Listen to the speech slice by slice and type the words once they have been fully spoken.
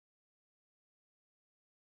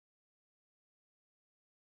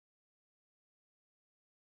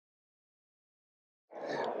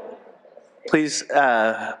Please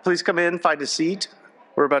come in, find a seat.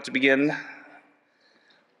 We're about to begin.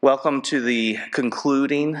 Welcome to the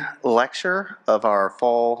concluding lecture of our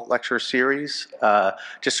fall lecture series.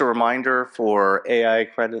 Just a reminder for AI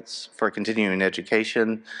credits for continuing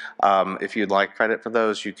education. If you'd like credit for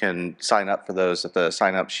those, you can sign up for those at the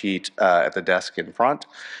sign-up sheet at the desk in front.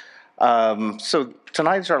 So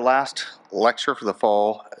tonight is our last lecture for the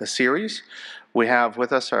fall series. We have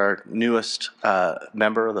with us our newest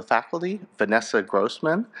member of the faculty, Vanessa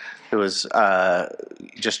Grossman, who has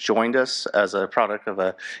just joined us as a product of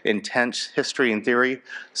an intense history and theory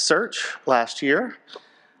search last year.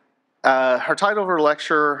 Her title of her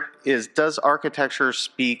lecture is, Does Architecture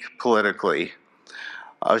Speak Politically?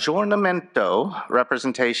 Aggiornamento,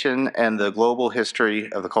 Representation and the Global History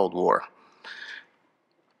of the Cold War.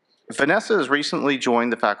 Vanessa has recently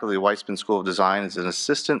joined the faculty of Weitzman School of Design as an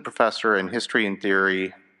assistant professor in history and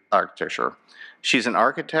theory architecture. She's an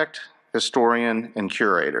architect, historian, and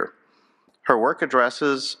curator. Her work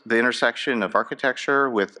addresses the intersection of architecture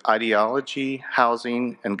with ideology,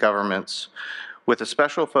 housing, and governments, with a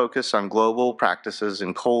special focus on global practices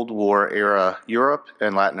in Cold War era Europe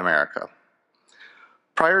and Latin America.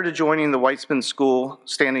 Prior to joining the Weitzman School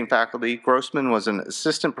standing faculty, Grossman was an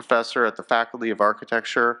assistant professor at the Faculty of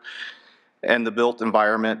Architecture and the Built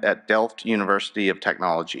Environment at Delft University of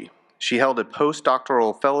Technology. She held a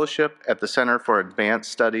postdoctoral fellowship at the Center for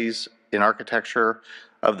Advanced Studies in Architecture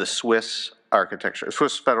of the Swiss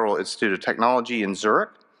Federal Institute of Technology in Zurich.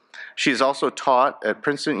 She has also taught at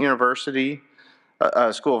Princeton University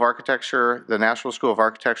School of Architecture, the National School of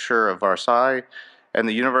Architecture of Versailles, and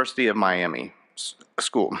the University of Miami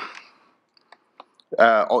School.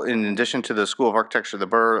 In addition to the School of Architecture, the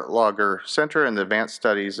Berlager Center, and the Advanced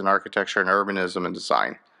Studies in Architecture and Urbanism and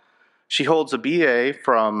Design. She holds a BA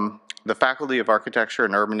from the Faculty of Architecture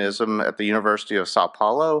and Urbanism at the University of Sao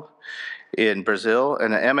Paulo in Brazil,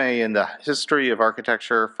 and an MA in the History of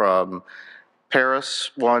Architecture from Paris,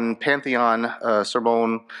 Pantheon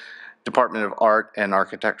Sorbonne Department of Art and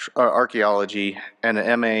Archaeology, and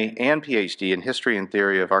an MA and PhD in History and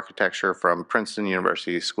Theory of Architecture from Princeton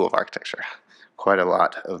University School of Architecture. Quite a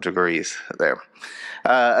lot of degrees there.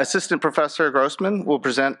 Assistant Professor Grossman will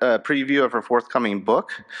present a preview of her forthcoming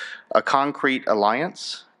book, A Concrete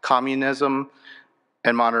Alliance, Communism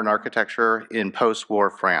and Modern Architecture in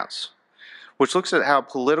Postwar France, which looks at how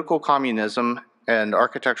political communism and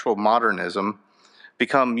architectural modernism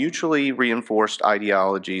become mutually reinforced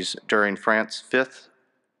ideologies during France's Fifth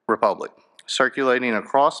Republic, circulating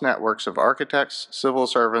across networks of architects, civil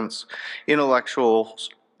servants, intellectuals,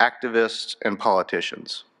 activists, and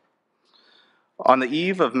politicians. On the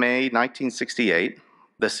eve of May 1968,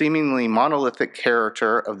 the seemingly monolithic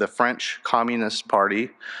character of the French Communist Party,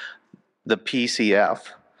 the PCF,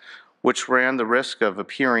 which ran the risk of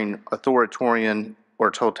appearing authoritarian or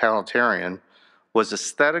totalitarian, was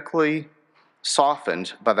aesthetically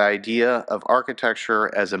softened by the idea of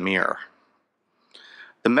architecture as a mirror.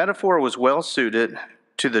 The metaphor was well suited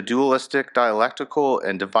to the dualistic, dialectical,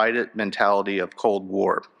 and divided mentality of Cold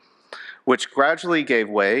War, which gradually gave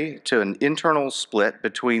way to an internal split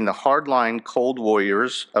between the hardline Cold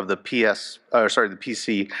Warriors of the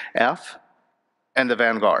PCF and the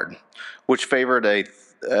vanguard, which favored a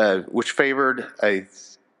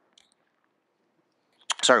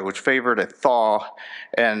thaw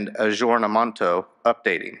and aggiornamento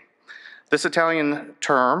updating. This Italian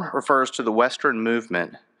term refers to the Western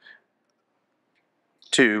movement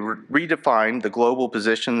to redefine the global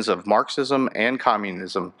positions of Marxism and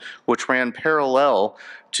communism, which ran parallel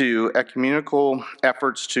to ecumenical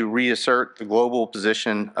efforts to reassert the global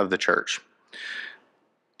position of the Church.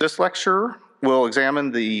 This lecture will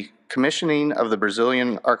examine the commissioning of the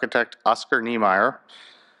Brazilian architect Oscar Niemeyer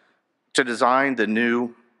to design the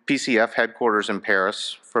new PCF headquarters in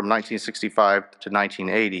Paris from 1965 to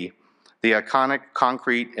 1980, the iconic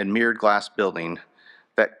concrete and mirrored glass building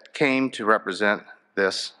that came to represent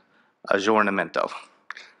this aggiornamento.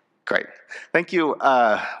 Great. Thank you.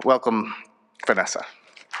 Welcome, Vanessa.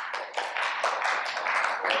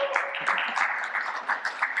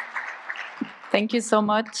 Thank you so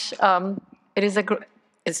much.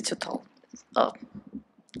 It's too tall. Oh.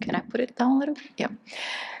 Can I put it down a little? Yeah.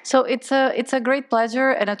 So it's a great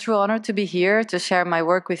pleasure and a true honor to be here to share my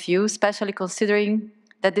work with you, especially considering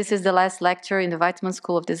that this is the last lecture in the Weitzman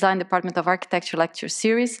School of Design, Department of Architecture lecture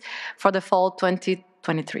series for the fall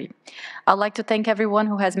 2023. I'd like to thank everyone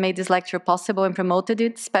who has made this lecture possible and promoted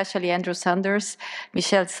it, especially Andrew Sanders,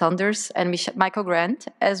 Michelle Sanders, and Michael Grant,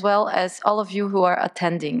 as well as all of you who are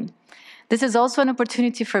attending. This is also an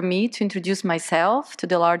opportunity for me to introduce myself to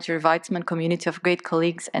the larger Weitzman community of great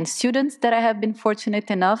colleagues and students that I have been fortunate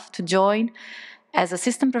enough to join as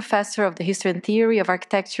assistant professor of the history and theory of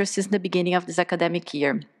architecture since the beginning of this academic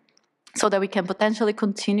year, so that we can potentially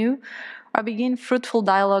continue or begin fruitful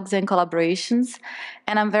dialogues and collaborations.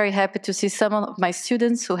 And I'm very happy to see some of my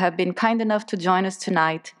students who have been kind enough to join us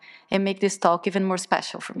tonight and make this talk even more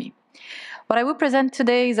special for me. What I will present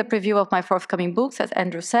today is a preview of my forthcoming books, as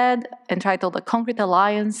Andrew said, entitled A Concrete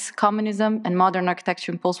Alliance, Communism and Modern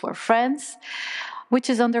Architecture in Postwar France, which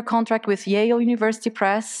is under contract with Yale University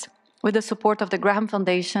Press, with the support of the Graham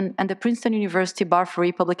Foundation and the Princeton University Bar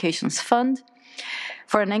Free Publications Fund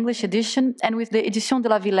for an English edition, and with the Édition de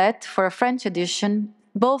la Villette for a French edition,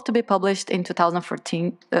 both to be published in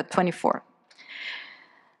 2024.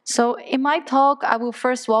 So in my talk, I will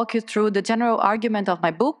first walk you through the general argument of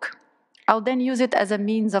my book. I'll then use it as a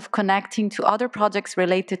means of connecting to other projects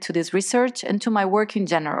related to this research and to my work in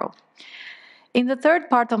general. In the third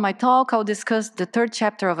part of my talk, I'll discuss the third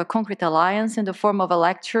chapter of A Concrete Alliance in the form of a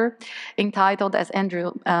lecture entitled, as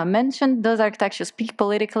Andrew mentioned, Does Architecture Speak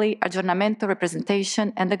Politically? Aggiornamento,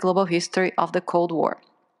 Representation, and the Global History of the Cold War.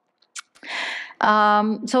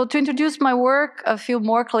 So to introduce my work, a few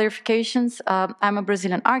more clarifications. I'm a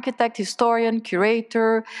Brazilian architect, historian,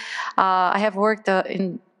 curator. I have worked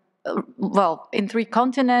in 3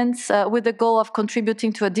 continents with the goal of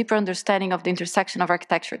contributing to a deeper understanding of the intersection of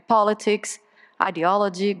architecture and politics,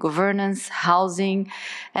 ideology, governance, housing,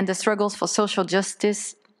 and the struggles for social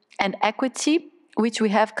justice and equity, which we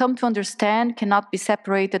have come to understand cannot be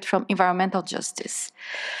separated from environmental justice.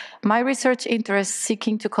 My research interests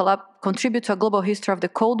seeking to contribute to a global history of the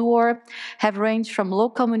Cold War have ranged from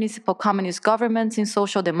local municipal communist governments in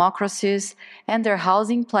social democracies and their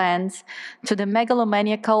housing plans to the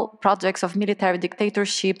megalomaniacal projects of military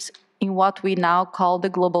dictatorships in what we now call the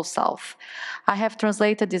Global South. I have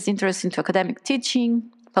translated this interest into academic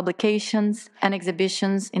teaching, publications, and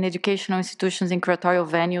exhibitions in educational institutions and curatorial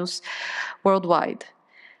venues worldwide.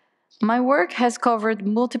 My work has covered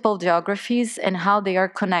multiple geographies and how they are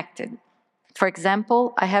connected. For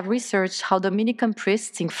example, I have researched how Dominican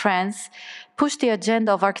priests in France pushed the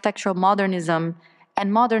agenda of architectural modernism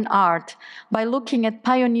and modern art by looking at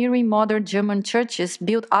pioneering modern German churches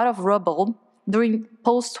built out of rubble during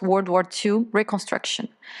post-World War II reconstruction.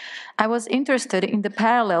 I was interested in the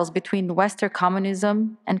parallels between Western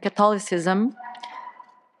communism and Catholicism,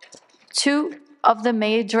 two of the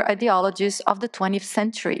major ideologies of the 20th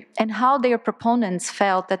century, and how their proponents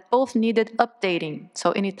felt that both needed updating,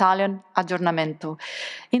 so in Italian, aggiornamento,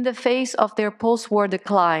 in the face of their post-war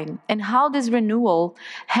decline, and how this renewal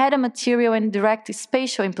had a material and direct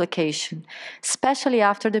spatial implication, especially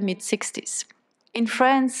after the mid-60s. In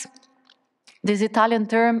France, this Italian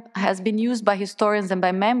term has been used by historians and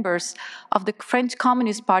by members of the French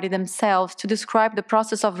Communist Party themselves to describe the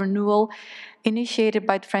process of renewal initiated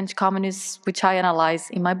by the French communists, which I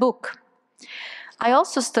analyze in my book. I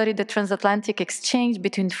also studied the transatlantic exchange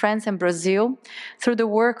between France and Brazil through the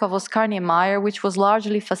work of Oscar Niemeyer, which was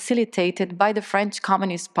largely facilitated by the French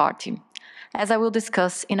Communist Party, as I will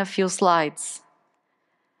discuss in a few slides.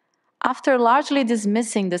 After largely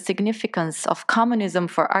dismissing the significance of communism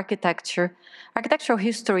for architecture, architectural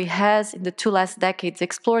history has, in the 2 last decades,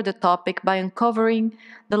 explored the topic by uncovering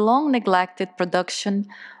the long-neglected production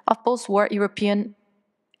of post-war Eastern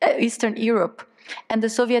Europe and the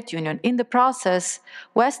Soviet Union. In the process,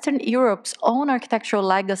 Western Europe's own architectural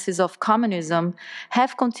legacies of communism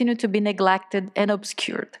have continued to be neglected and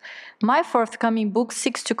obscured. My forthcoming book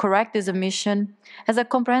seeks to correct this omission as a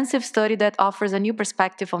comprehensive study that offers a new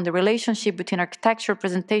perspective on the relationship between architecture,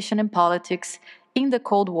 representation, and politics in the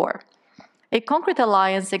Cold War. A Concrete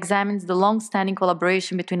Alliance examines the long-standing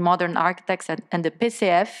collaboration between modern architects and the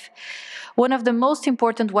PCF, one of the most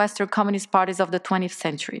important Western communist parties of the 20th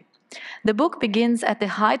century. The book begins at the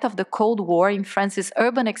height of the Cold War in France's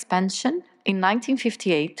urban expansion in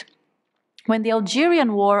 1958, when the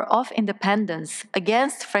Algerian War of Independence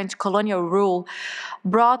against French colonial rule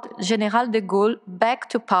brought General de Gaulle back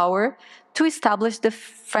to power to establish the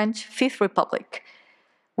French Fifth Republic,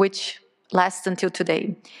 which lasts until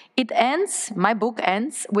today. My book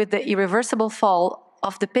ends with the irreversible fall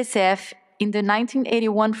of the PCF in the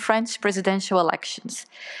 1981 French presidential elections.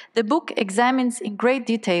 The book examines in great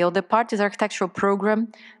detail the party's architectural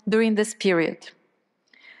program during this period.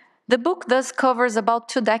 The book thus covers about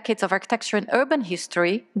 2 decades of architecture and urban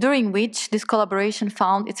history, during which this collaboration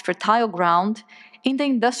found its fertile ground in the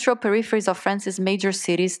industrial peripheries of France's major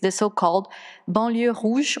cities, the so-called banlieue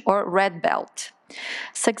rouge or red belt.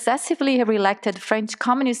 Successively re-elected French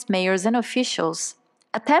communist mayors and officials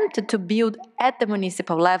attempted to build at the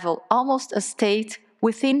municipal level almost a state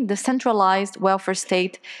within the centralized welfare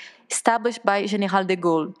state established by General de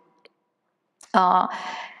Gaulle.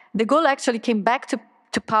 De Gaulle actually came back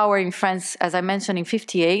to power in France, as I mentioned, in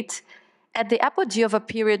 1958, at the apogee of a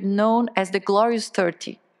period known as the Glorious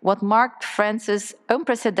 30, what marked France's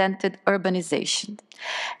unprecedented urbanization.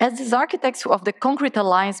 As these architects of the Concrete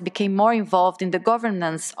Alliance became more involved in the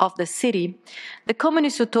governance of the city, the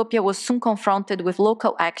communist utopia was soon confronted with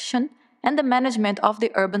local action and the management of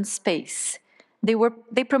the urban space.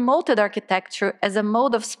 They promoted architecture as a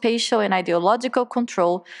mode of spatial and ideological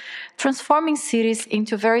control, transforming cities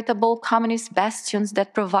into veritable communist bastions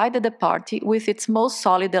that provided the party with its most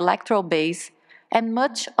solid electoral base and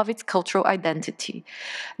much of its cultural identity.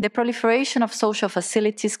 The proliferation of social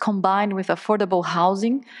facilities combined with affordable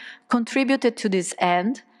housing contributed to this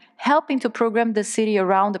end, helping to program the city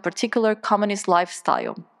around a particular communist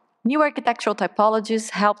lifestyle. New architectural typologies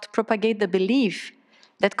helped propagate the belief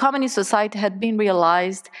that communist society had been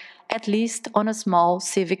realized, at least on a small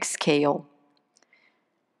civic scale.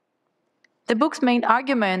 The book's main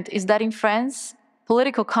argument is that in France,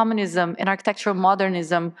 political communism and architectural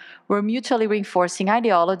modernism were mutually reinforcing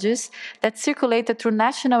ideologies that circulated through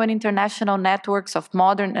national and international networks of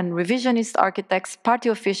modern and revisionist architects, party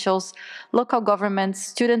officials, local governments,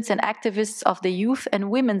 students and activists of the youth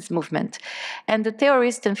and women's movement, and the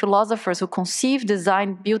theorists and philosophers who conceived,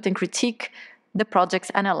 designed, built, and critiqued the projects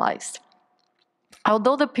analyzed.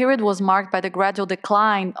 Although the period was marked by the gradual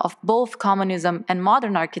decline of both communism and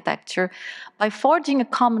modern architecture, by forging a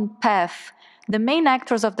common path, the main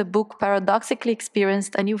actors of the book paradoxically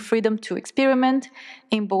experienced a new freedom to experiment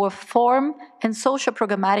in both form and social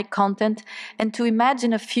programmatic content and to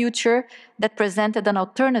imagine a future that presented an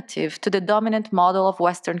alternative to the dominant model of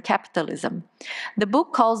Western capitalism. The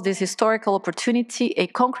book calls this historical opportunity a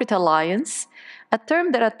concrete alliance, a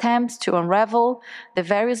term that attempts to unravel the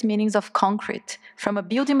various meanings of concrete, from a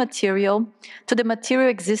building material to the material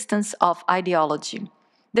existence of ideology.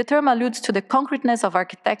 The term alludes to the concreteness of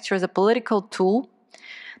architecture as a political tool,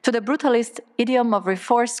 to the brutalist idiom of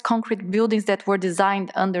reinforced concrete buildings that were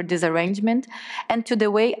designed under disarrangement, and to the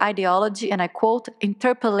way ideology, and I quote,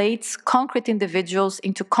 interpolates concrete individuals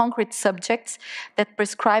into concrete subjects that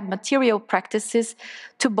prescribe material practices,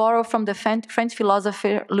 to borrow from the French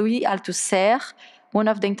philosopher Louis Althusser, one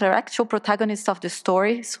of the intellectual protagonists of the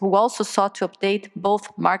stories, who also sought to update both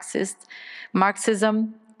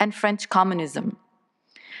Marxism and French communism.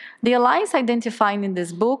 The alliance identified in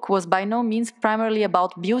this book was by no means primarily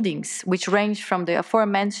about buildings, which ranged from the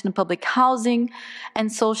aforementioned public housing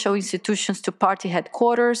and social institutions to party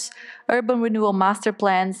headquarters, urban renewal master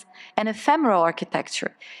plans, and ephemeral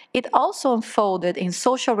architecture. It also unfolded in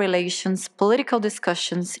social relations, political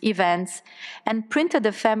discussions, events, and printed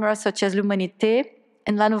ephemera such as L'Humanité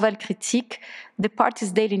and La Nouvelle Critique, the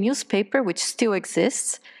party's daily newspaper, which still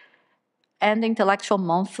exists, and the Intellectual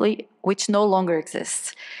Monthly, which no longer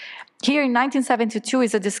exists. Here in 1972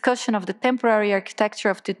 is a discussion of the temporary architecture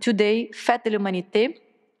of the two-day Fête de l'Humanité,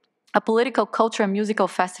 a political, cultural, and musical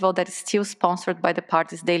festival that is still sponsored by the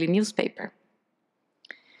party's daily newspaper.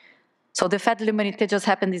 So the Fête de l'Humanité just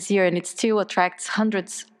happened this year, and it still attracts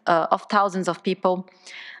hundreds of thousands of people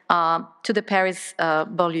to the Paris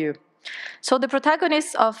banlieue. So the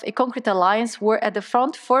protagonists of A Concrete Alliance were at the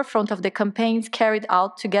forefront of the campaigns carried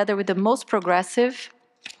out together with the most progressive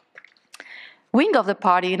wing of the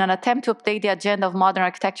party in an attempt to update the agenda of modern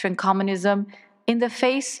architecture and communism in the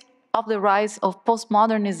face of the rise of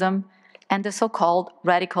postmodernism and the so-called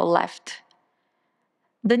radical left.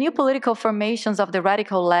 The new political formations of the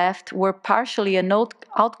radical left were partially an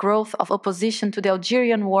outgrowth of opposition to the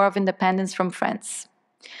Algerian War of Independence from France.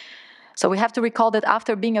 So we have to recall that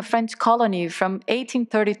after being a French colony from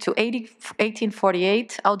 1830 to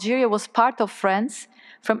 1848, Algeria was part of France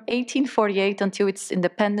from 1848 until its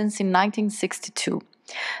independence in 1962.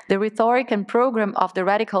 The rhetoric and program of the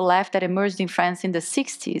radical left that emerged in France in the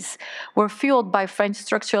 60s were fueled by French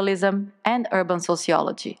structuralism and urban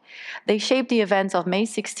sociology. They shaped the events of May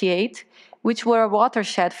 68, which were a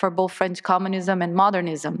watershed for both French communism and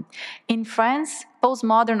modernism. In France,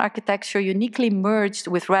 postmodern architecture uniquely merged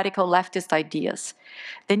with radical leftist ideas.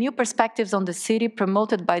 The new perspectives on the city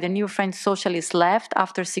promoted by the new French socialist left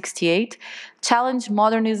after 68 challenged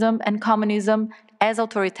modernism and communism as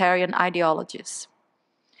authoritarian ideologies.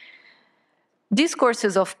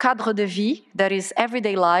 Discourses of cadre de vie, that is,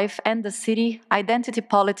 everyday life and the city, identity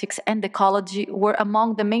politics and ecology, were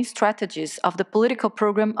among the main strategies of the political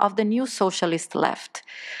program of the new socialist left.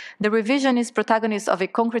 The revisionist protagonists of A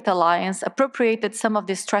Concrete Alliance appropriated some of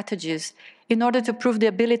these strategies in order to prove the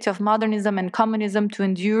ability of modernism and communism to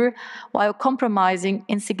endure while compromising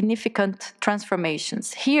in significant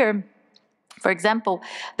transformations. Here, for example,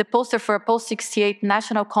 the poster for a post-68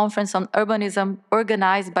 National Conference on Urbanism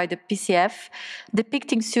organized by the PCF,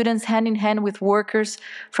 depicting students hand-in-hand with workers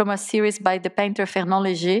from a series by the painter Fernand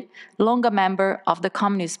Léger, long a member of the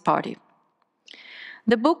Communist Party.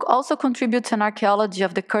 The book also contributes an archaeology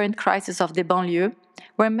of the current crisis of the banlieue,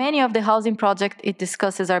 where many of the housing projects it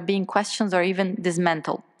discusses are being questioned or even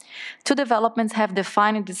dismantled. Two developments have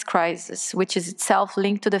defined this crisis, which is itself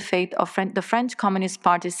linked to the fate of the French Communist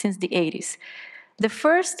Party since the 80s. The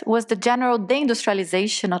first was the general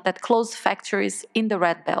deindustrialization that closed factories in the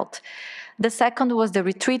Red Belt. The second was the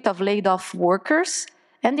retreat of laid-off workers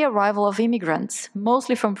and the arrival of immigrants,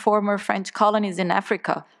 mostly from former French colonies in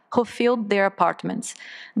Africa, who filled their apartments.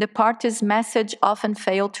 The party's message often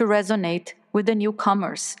failed to resonate with the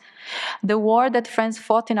newcomers. The war that France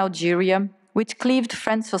fought in Algeria, which cleaved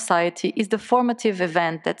French society, is the formative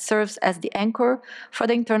event that serves as the anchor for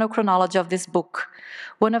the internal chronology of this book.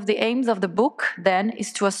 One of the aims of the book, then,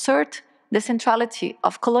 is to assert the centrality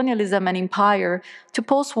of colonialism and empire to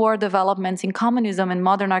post-war developments in communism and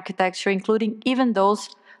modern architecture, including even those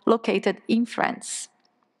located in France.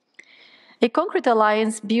 A concrete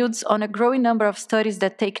alliance builds on a growing number of studies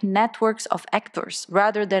that take networks of actors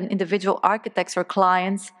rather than individual architects or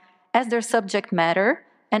clients as their subject matter,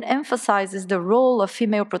 and emphasizes the role of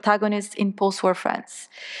female protagonists in post-war France.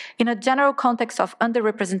 In a general context of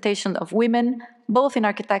underrepresentation of women, both in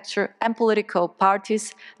architecture and political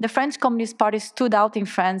parties, the French Communist Party stood out in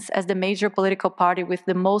France as the major political party with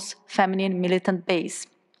the most feminine militant base.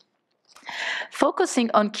 Focusing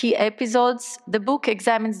on key episodes, the book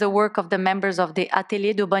examines the work of the members of the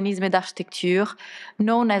Atelier d'Urbanisme et d'Architecture,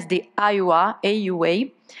 known as the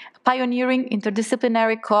AUA, pioneering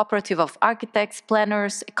interdisciplinary cooperative of architects,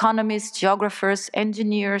 planners, economists, geographers,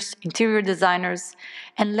 engineers, interior designers,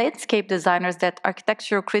 and landscape designers that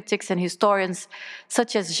architectural critics and historians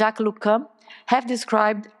such as Jacques Lucan have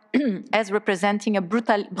described as representing a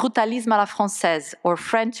brutalisme à la française, or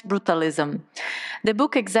French brutalism. The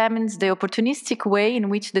book examines the opportunistic way in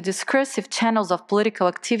which the discursive channels of political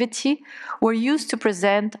activity were used to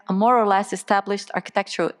present a more or less established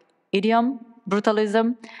architectural idiom,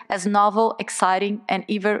 brutalism, as novel, exciting, and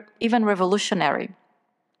even revolutionary.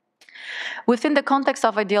 Within the context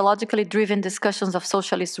of ideologically driven discussions of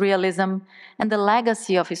socialist realism and the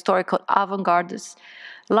legacy of historical avant-gardes,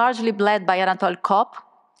 largely led by Anatole Kopp,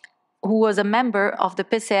 who was a member of the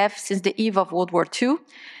PCF since the eve of World War II,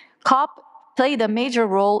 Kopp played a major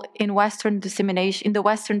role in the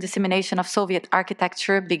Western dissemination of Soviet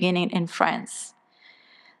architecture beginning in France.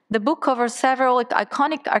 The book covers several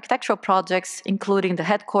iconic architectural projects, including the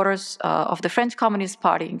headquarters of the French Communist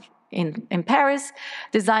Party in Paris,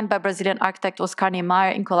 designed by Brazilian architect Oscar Niemeyer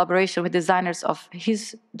in collaboration with designers of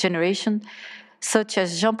his generation, such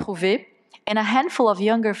as Jean Prouvé, and a handful of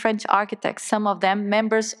younger French architects, some of them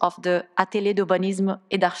members of the Atelier d'Urbanisme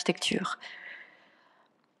et d'Architecture.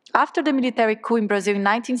 After the military coup in Brazil in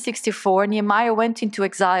 1964, Niemeyer went into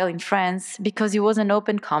exile in France because he was an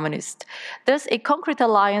open communist. Thus, a concrete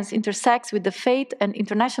alliance intersects with the fate and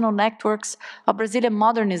international networks of Brazilian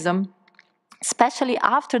modernism, especially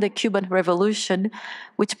after the Cuban Revolution,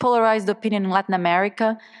 which polarized opinion in Latin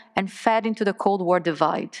America and fed into the Cold War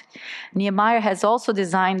divide. Niemeyer has also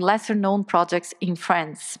designed lesser-known projects in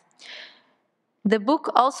France. The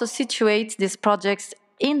book also situates these projects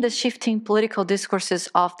in the shifting political discourses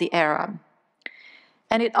of the era.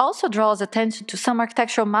 And it also draws attention to some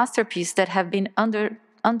architectural masterpieces that have been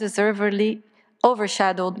undeservedly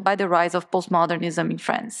overshadowed by the rise of postmodernism in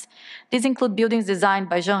France. These include buildings designed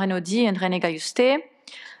by Jean Renaudy and René Gayusté,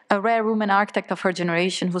 a rare woman architect of her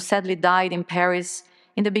generation who sadly died in Paris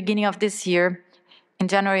in the beginning of this year, in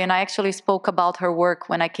January, and I actually spoke about her work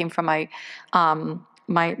when I came from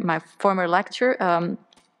my former lecture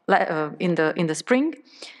in the spring.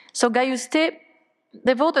 So Gayusté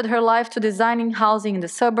devoted her life to designing housing in the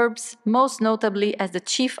suburbs, most notably as the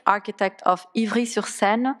chief architect of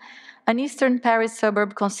Ivry-sur-Seine, an eastern Paris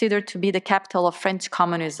suburb considered to be the capital of French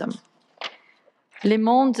communism. Le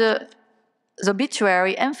Monde's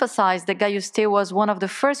obituary emphasized that Gayusté was one of the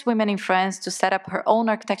first women in France to set up her own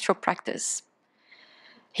architectural practice.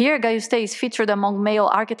 Here, Gayusté is featured among male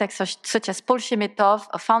architects such as Paul Chemetov,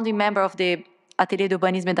 a founding member of the Atelier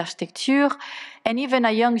d'Urbanisme et d'Architecture, and even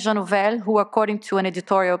a young Jean Nouvel, who, according to an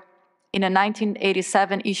editorial in a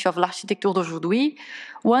 1987 issue of L'Architecture d'aujourd'hui,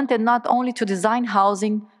 wanted not only to design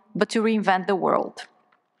housing, but to reinvent the world.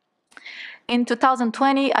 In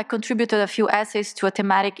 2020, I contributed a few essays to a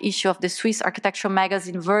thematic issue of the Swiss architectural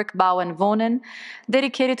magazine Werk, Bau and Wohnen,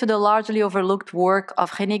 dedicated to the largely overlooked work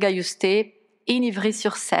of René Gayusté in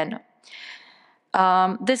Ivry-sur-Seine.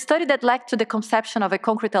 The study that led to the conception of a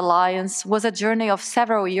concrete alliance was a journey of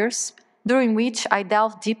several years, during which I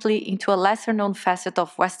delved deeply into a lesser-known facet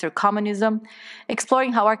of Western communism,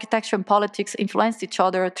 exploring how architecture and politics influenced each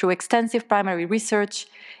other through extensive primary research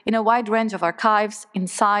in a wide range of archives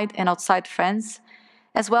inside and outside France,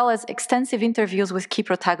 as well as extensive interviews with key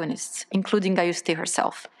protagonists, including Gayusté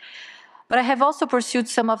herself. But I have also pursued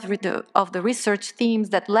some of the research themes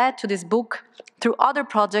that led to this book through other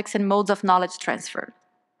projects and modes of knowledge transfer.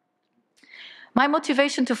 My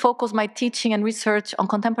motivation to focus my teaching and research on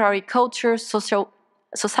contemporary culture,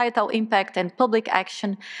 societal impact, and public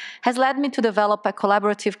action has led me to develop a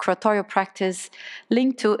collaborative curatorial practice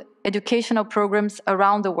linked to educational programs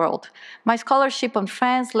around the world. My scholarship on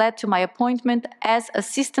France led to my appointment as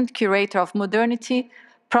assistant curator of modernity,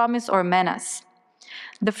 promise or menace,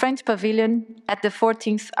 the French pavilion at the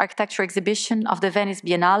 14th architecture exhibition of the Venice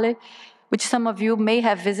Biennale, which some of you may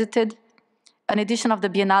have visited, an edition of the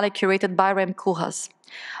Biennale curated by Rem Koolhaas.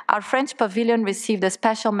 Our French pavilion received a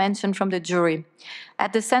special mention from the jury.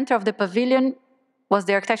 At the center of the pavilion was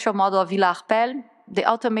the architectural model of Villa Arpels, the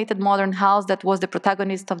automated modern house that was the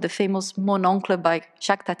protagonist of the famous Mon Oncle by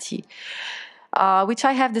Jacques Tati, which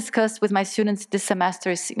I have discussed with my students this semester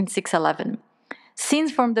in 611.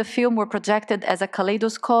 Scenes from the film were projected as a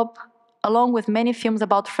kaleidoscope, along with many films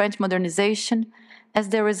about French modernization, as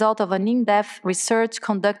the result of an in-depth research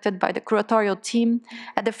conducted by the curatorial team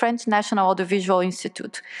at the French National Audiovisual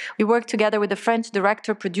Institute. We worked together with the French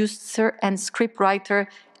director, producer, and scriptwriter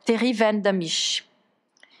Thierry Van Damisch.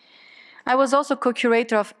 I was also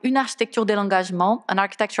co-curator of Une architecture de l'engagement, an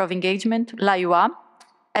architecture of engagement, l'AUA,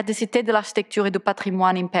 at the Cité de l'Architecture et du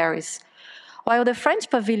Patrimoine in Paris. While the French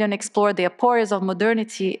pavilion explored the aporias of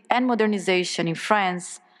modernity and modernization in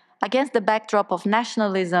France, against the backdrop of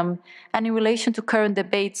nationalism and in relation to current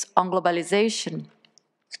debates on globalization,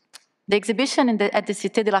 the exhibition at the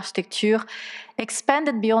Cité de l'Architecture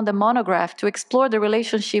expanded beyond the monograph to explore the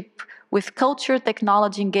relationship with culture,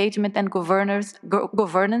 technology, engagement, and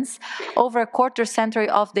governance over a quarter century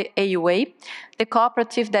of the AUA, the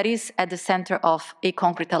cooperative that is at the center of a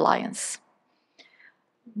concrete alliance.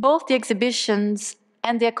 Both the exhibitions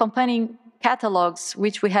and the accompanying catalogs,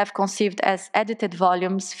 which we have conceived as edited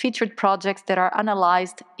volumes, featured projects that are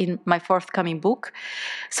analyzed in my forthcoming book,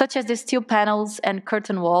 such as the steel panels and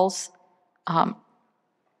curtain walls. I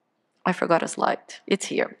forgot a slide. It's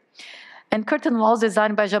here. And curtain walls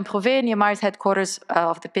designed by Jean Prouvé, Niemeyer's headquarters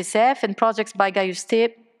of the PCF, and projects by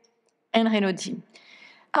Gayusté and Renaudie.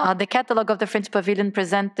 The catalog of the French Pavilion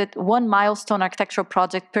presented one milestone architectural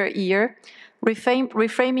project per year,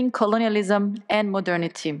 reframing colonialism and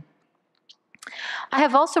modernity. I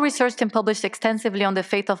have also researched and published extensively on the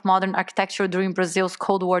fate of modern architecture during Brazil's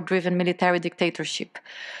Cold War-driven military dictatorship.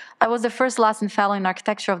 I was the first Lassen Fellow in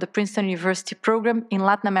Architecture of the Princeton University program in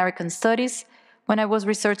Latin American Studies when I was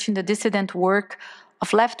researching the dissident work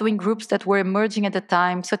of left-wing groups that were emerging at the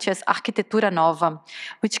time, such as Arquitetura Nova,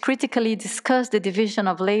 which critically discussed the division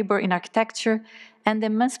of labor in architecture and the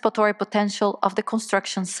emancipatory potential of the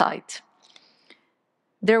construction site.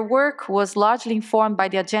 Their work was largely informed by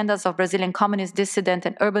the agendas of Brazilian communist dissident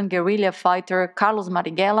and urban guerrilla fighter Carlos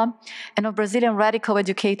Marighella and of Brazilian radical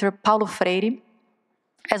educator Paulo Freire,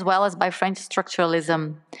 as well as by French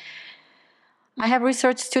structuralism. I have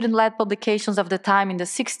researched student-led publications of the time in the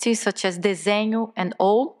 60s, such as Desenho and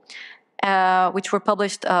O, which were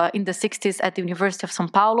published in the 60s at the University of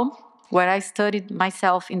São Paulo, where I studied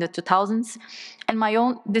myself in the 2000s.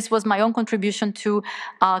 And this was my own contribution to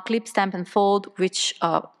Clip, Stamp, and Fold,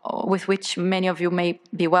 with which many of you may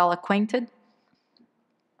be well acquainted.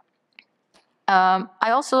 I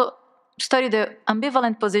also studied the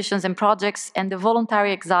ambivalent positions and projects and the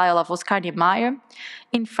voluntary exile of Oscar Niemeyer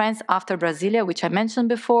in France after Brasilia, which I mentioned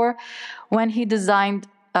before, when he designed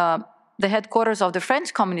the headquarters of the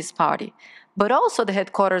French Communist Party, but also the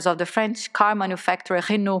headquarters of the French car manufacturer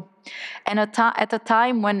Renault. And at a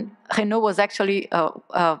time when Renault was actually,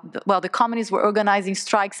 the communists were organizing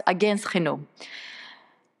strikes against Renault.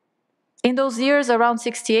 In those years, around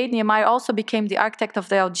 68, Niemeyer also became the architect of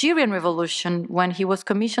the Algerian Revolution when he was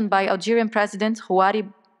commissioned by Algerian President Houari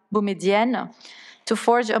Boumediene to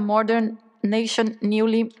forge a modern nation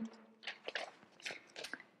newly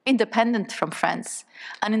independent from France,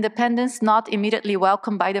 an independence not immediately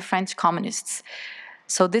welcomed by the French communists.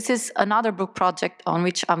 So this is another book project on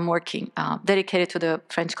which I'm working, dedicated to the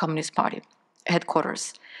French Communist Party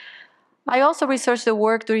headquarters. I also researched the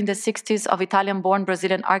work during the 60s of Italian-born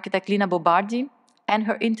Brazilian architect Lina Bobardi and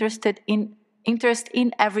her interest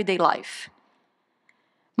in everyday life.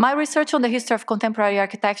 My research on the history of contemporary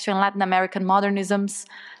architecture and Latin American modernisms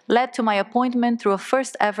led to my appointment through a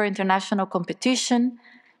first-ever international competition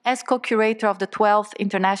as co-curator of the 12th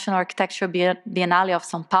International Architecture Biennale of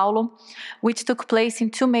São Paulo, which took place in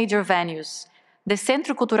two major venues: the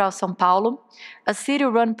Centro Cultural São Paulo, a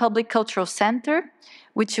city-run public cultural center,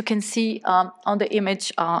 which you can see on the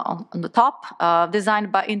image on the top,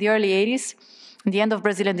 designed in the early 80s, in the end of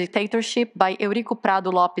Brazilian dictatorship, by Eurico Prado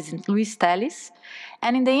Lopes and Luis Teles,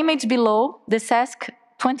 and in the image below, the SESC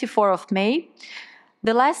 24 of May,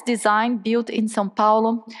 the last design built in São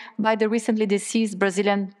Paulo by the recently deceased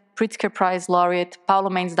Brazilian Pritzker Prize laureate Paulo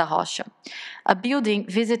Mendes da Rocha, a building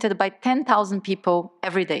visited by 10,000 people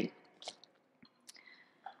every day.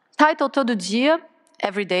 Titled Todo Dia,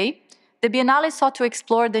 Every Day, the Biennale sought to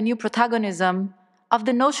explore the new protagonism of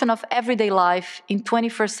the notion of everyday life in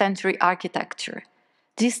 21st century architecture.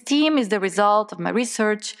 This theme is the result of my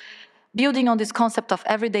research building on this concept of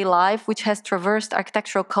everyday life, which has traversed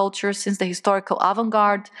architectural culture since the historical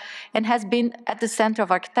avant-garde and has been at the center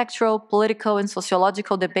of architectural, political, and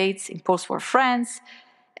sociological debates in post-war France,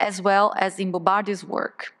 as well as in Bobardi's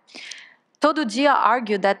work. Todo Dia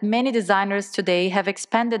argued that many designers today have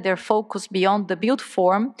expanded their focus beyond the built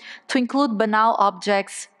form to include banal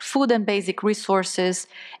objects, food and basic resources,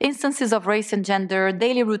 instances of race and gender,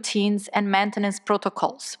 daily routines, and maintenance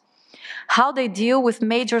protocols. How they deal with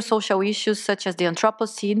major social issues such as the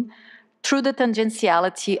Anthropocene through the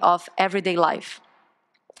tangentiality of everyday life.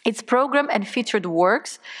 Its program and featured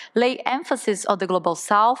works lay emphasis on the Global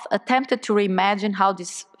South, attempted to reimagine how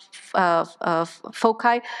these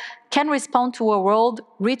foci can respond to a world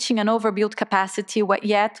reaching an overbuilt capacity,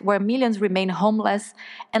 yet where millions remain homeless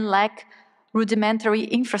and lack rudimentary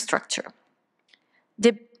infrastructure.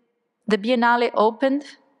 The Biennale opened.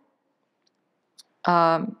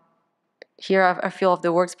 Here are a few of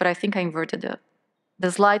the works, but I think I inverted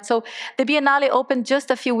the slide. So the Biennale opened just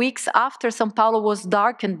a few weeks after São Paulo was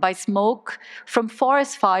darkened by smoke from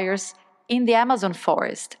forest fires in the Amazon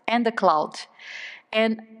forest and the cloud.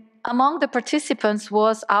 And among the participants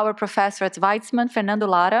was our professor at Weitzman, Fernando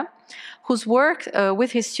Lara, whose work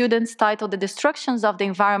with his students titled The Destructions of the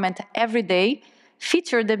Environment Every Day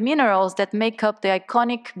featured the minerals that make up the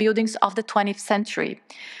iconic buildings of the 20th century.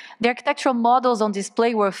 The architectural models on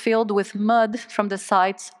display were filled with mud from the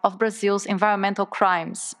sites of Brazil's environmental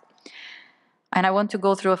crimes. And I want to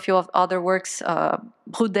go through a few of other works,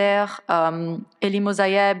 Bruder, Eli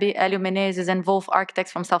Mozayeb, Hélio Menezes, and Wolf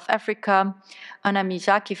architects from South Africa, Ana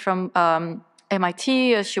Mijaki from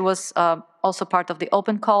MIT, she was also part of the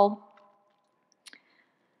open call.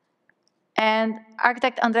 And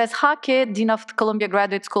architect Andrés Jaque, Dean of Columbia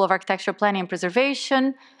Graduate School of Architecture, Planning and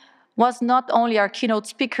Preservation, was not only our keynote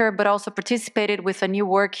speaker, but also participated with a new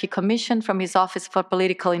work he commissioned from his Office for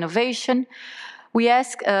Political Innovation. We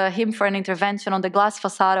asked him for an intervention on the glass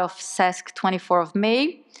facade of SESC 24 of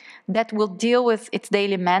May that will deal with its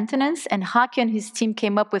daily maintenance, and Jaque and his team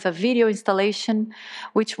came up with a video installation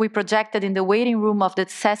which we projected in the waiting room of the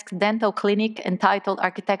SESC Dental Clinic entitled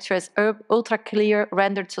Architecture as Ultra Clear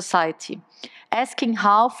Rendered Society, asking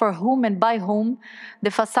how, for whom, and by whom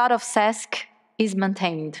the facade of SESC is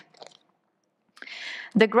maintained.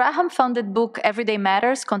 The Graham-funded book Everyday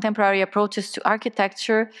Matters, Contemporary Approaches to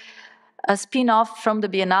Architecture, a spin-off from the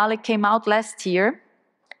Biennale, came out last year.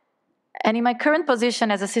 And in my current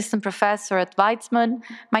position as assistant professor at Weitzman,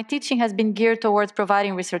 my teaching has been geared towards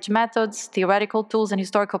providing research methods, theoretical tools, and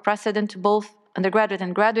historical precedent to both undergraduate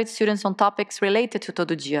and graduate students on topics related to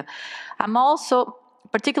Todo Dia. I'm also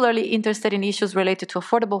particularly interested in issues related to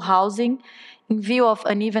affordable housing in view of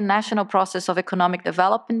an uneven national process of economic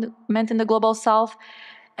development in the Global South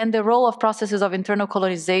and the role of processes of internal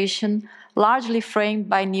colonization, largely framed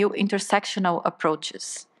by new intersectional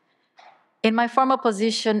approaches. In my former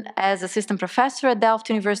position as assistant professor at Delft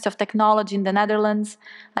University of Technology in the Netherlands,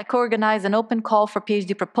 I co-organized an open call for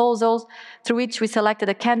PhD proposals through which we selected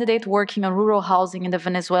a candidate working on rural housing in the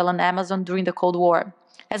Venezuelan Amazon during the Cold War,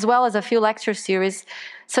 as well as a few lecture series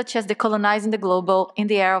such as Decolonizing the Global in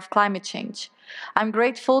the Era of Climate Change. I'm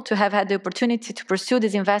grateful to have had the opportunity to pursue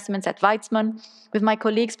these investments at Weitzman with my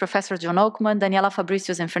colleagues, Professor John Oakman, Daniela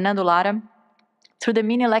Fabricius, and Fernando Lara, through the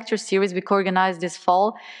mini lecture series we co-organized this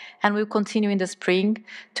fall and will continue in the spring,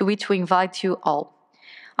 to which we invite you all.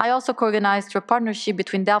 I also co-organized through a partnership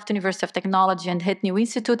between Delft University of Technology and Het Nieuw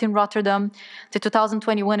Institute in Rotterdam the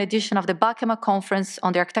 2021 edition of the Bakema Conference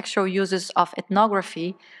on the Architectural Uses of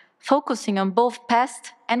Ethnography, focusing on both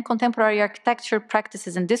past and contemporary architecture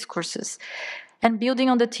practices and discourses, and building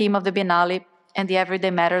on the theme of the Biennale and the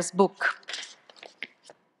Everyday Matters book.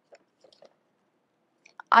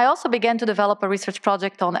 I also began to develop a research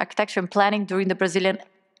project on architecture and planning during the Brazilian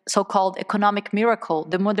so-called economic miracle,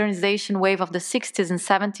 the modernization wave of the 60s and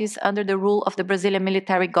 70s under the rule of the Brazilian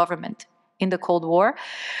military government in the Cold War,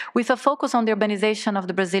 with a focus on the urbanization of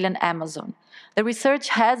the Brazilian Amazon. The research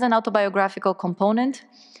has an autobiographical component,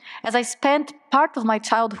 as I spent part of my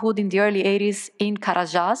childhood in the early 80s in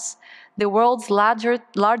Carajás, the world's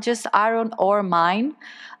largest iron ore mine,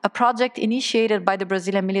 a project initiated by the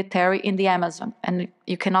Brazilian military in the Amazon. And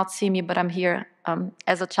you cannot see me, but I'm here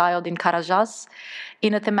as a child in Carajás,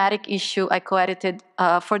 in a thematic issue I co-edited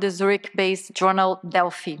for the Zurich-based journal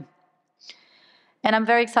Delphi. And I'm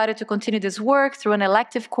very excited to continue this work through an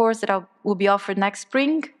elective course that will be offered next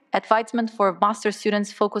spring at Weitzman for master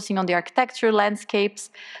students focusing on the architecture, landscapes,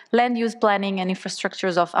 land use planning, and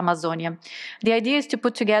infrastructures of Amazonia. The idea is to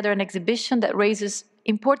put together an exhibition that raises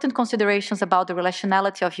important considerations about the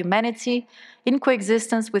relationality of humanity in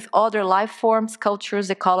coexistence with other life forms, cultures,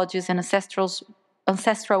 ecologies, and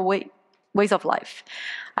ancestral ways of life.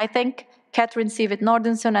 I thank Catherine Sievit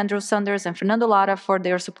Nordenson, Andrew Sanders, and Fernando Lara for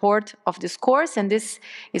their support of this course, and this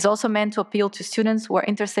is also meant to appeal to students who are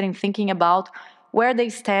interested in thinking about where they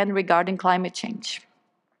stand regarding climate change.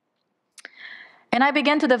 And I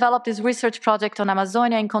began to develop this research project on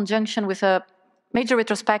Amazonia in conjunction with a major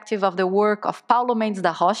retrospective of the work of Paulo Mendes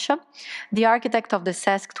da Rocha, the architect of the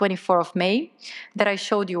SESC 24 of May, that I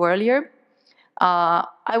showed you earlier.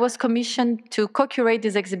 I was commissioned to co-curate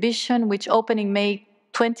this exhibition, which opened in May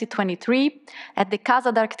 2023 at the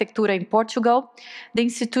Casa da Arquitectura in Portugal, the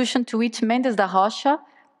institution to which Mendes da Rocha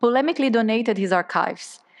polemically donated his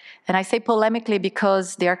archives. And I say polemically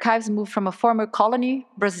because the archives moved from a former colony,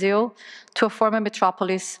 Brazil, to a former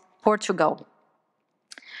metropolis, Portugal.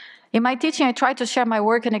 In my teaching, I try to share my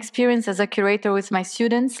work and experience as a curator with my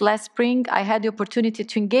students. Last spring, I had the opportunity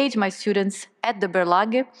to engage my students at the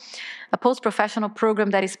Berlage, a post-professional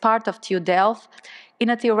program that is part of TU Delft, in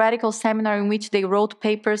a theoretical seminar in which they wrote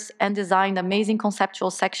papers and designed amazing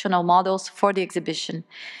conceptual sectional models for the exhibition.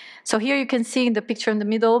 So here you can see in the picture in the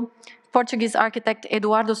middle, Portuguese architect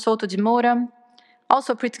Eduardo Souto de Moura,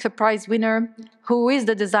 also Pritzker Prize winner, who is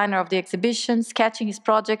the designer of the exhibition, sketching his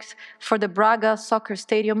project for the Braga soccer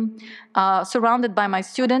stadium, surrounded by my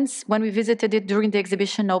students when we visited it during the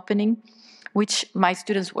exhibition opening, which my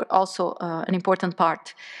students were also an important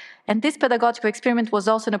part. And this pedagogical experiment was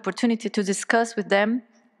also an opportunity to discuss with them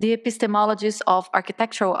the epistemologies of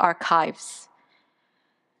architectural archives.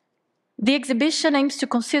 The exhibition aims to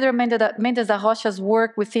consider Mendes da Rocha's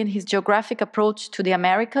work within his geographic approach to the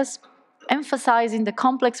Americas, emphasizing the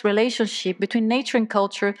complex relationship between nature and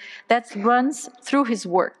culture that runs through his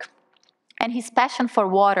work, and his passion for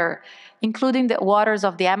water, including the waters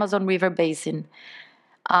of the Amazon River basin.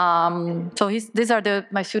 These are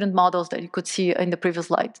my student models that you could see in the previous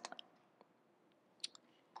slide.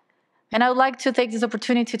 And I would like to take this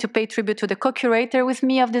opportunity to pay tribute to the co-curator with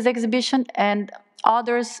me of this exhibition and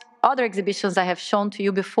other exhibitions I have shown to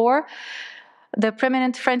you before, the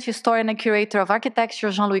preeminent French historian and curator of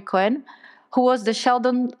architecture, Jean-Louis Cohen, who was the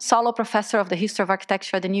Sheldon Solo Professor of the History of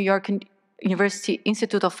Architecture at the New York University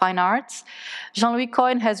Institute of Fine Arts. Jean-Louis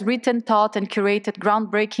Cohen has written, taught, and curated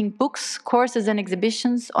groundbreaking books, courses, and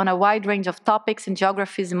exhibitions on a wide range of topics and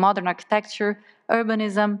geographies in modern architecture,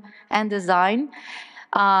 urbanism, and design.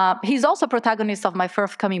 He's also protagonist of my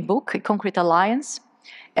forthcoming book, A Concrete Alliance,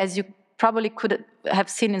 as you probably could have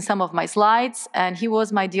seen in some of my slides, and he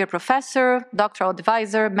was my dear professor, doctoral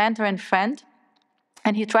advisor, mentor, and friend,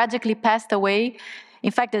 and he tragically passed away,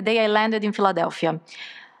 in fact, the day I landed in Philadelphia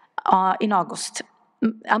in August.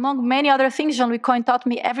 Among many other things, Jean-Louis Cohen taught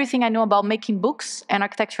me everything I know about making books and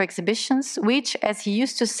architectural exhibitions, which, as he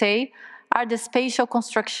used to say, are the spatial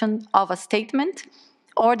construction of a statement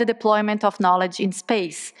or the deployment of knowledge in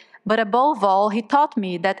space. But above all, he taught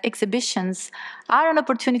me that exhibitions are an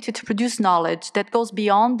opportunity to produce knowledge that goes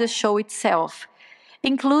beyond the show itself,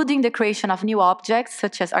 including the creation of new objects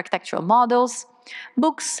such as architectural models,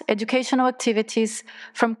 books, educational activities,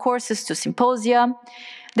 from courses to symposia.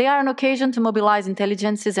 They are an occasion to mobilize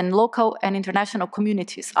intelligences in local and international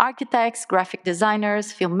communities, architects, graphic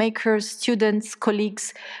designers, filmmakers, students,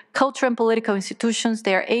 colleagues, cultural and political institutions,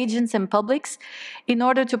 their agents and publics, in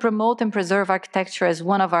order to promote and preserve architecture as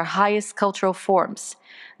one of our highest cultural forms,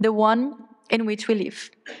 the one in which we live.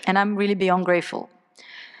 And I'm really beyond grateful.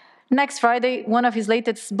 Next Friday, one of his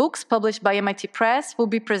latest books, published by MIT Press, will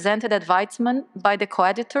be presented at Weitzman by the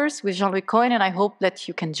co-editors with Jean-Louis Cohen, and I hope that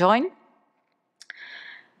you can join.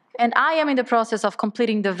 And I am in the process of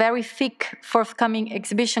completing the very thick forthcoming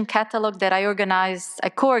exhibition catalog that I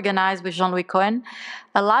co-organized with Jean-Louis Cohen,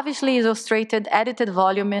 a lavishly illustrated, edited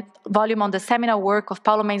volume on the seminal work of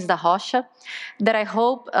Paulo Mendes da Rocha that I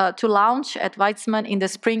hope to launch at Weitzman in the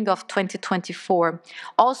spring of 2024,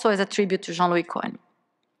 also as a tribute to Jean-Louis Cohen.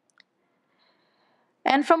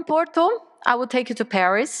 And from Porto, I will take you to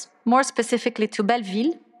Paris, more specifically to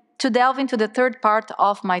Belleville, to delve into the third part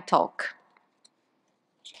of my talk.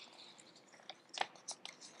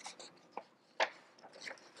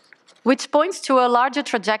 Which points to a larger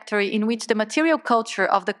trajectory in which the material culture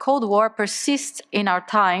of the Cold War persists in our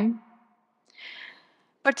time,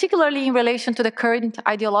 particularly in relation to the current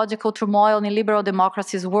ideological turmoil in liberal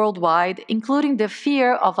democracies worldwide, including the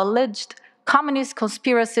fear of alleged communist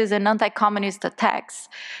conspiracies and anti-communist attacks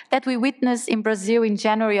that we witnessed in Brazil in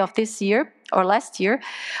January of this year, or last year,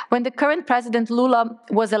 when the current President Lula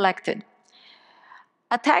was elected.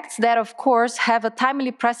 Attacks that, of course, have a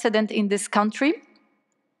timely precedent in this country,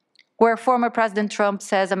 where former President Trump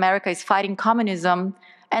says America is fighting communism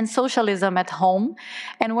and socialism at home,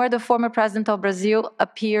 and where the former president of Brazil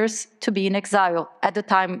appears to be in exile. At the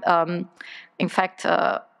time, in fact,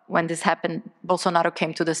 when this happened, Bolsonaro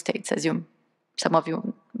came to the States, as some of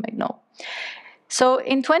you may know. So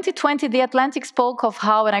in 2020, The Atlantic spoke of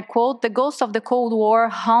how, and I quote, "the ghosts of the Cold War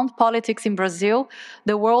haunt politics in Brazil,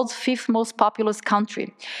 the world's fifth most populous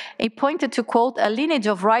country." It pointed to, quote, "a lineage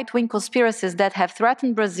of right-wing conspiracies that have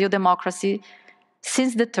threatened Brazil democracy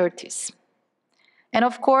since the 30s. And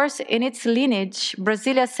of course, in its lineage,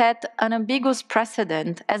 Brasilia set an ambiguous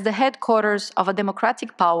precedent as the headquarters of a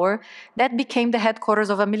democratic power that became the headquarters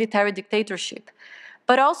of a military dictatorship,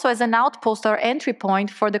 but also as an outpost or entry point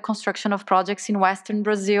for the construction of projects in Western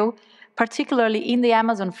Brazil, particularly in the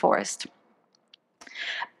Amazon forest.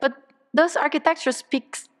 But does architecture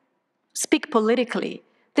speak politically?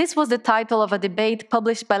 This was the title of a debate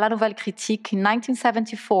published by La Nouvelle Critique in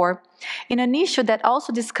 1974 in an issue that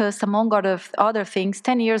also discussed, among other things,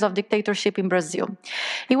 10 years of dictatorship in Brazil.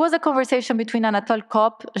 It was a conversation between Anatole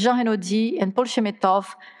Kopp, Jean Renaudie, and Paul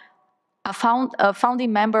Chemetov, a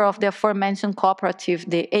founding member of the aforementioned cooperative,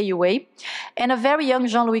 the AUA, and a very young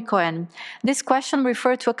Jean-Louis Cohen. This question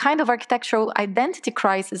referred to a kind of architectural identity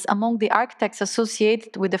crisis among the architects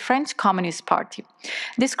associated with the French Communist Party.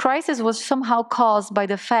 This crisis was somehow caused by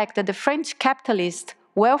the fact that the French capitalist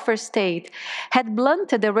welfare state had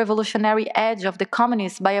blunted the revolutionary edge of the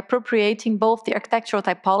communists by appropriating both the architectural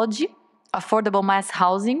typology, affordable mass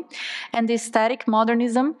housing, and the aesthetic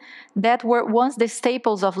modernism that were once the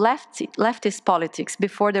staples of leftist politics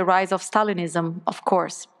before the rise of Stalinism, of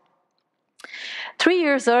course. 3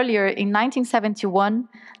 years earlier, in 1971,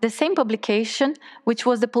 the same publication, which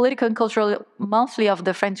was the Political and Cultural Monthly of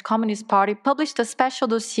the French Communist Party, published a special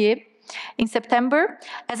dossier in September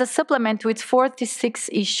as a supplement to its 46th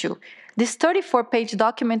issue. This 34-page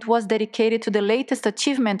document was dedicated to the latest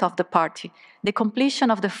achievement of the party, the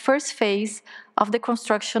completion of the first phase of the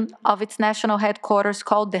construction of its national headquarters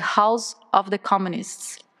called the House of the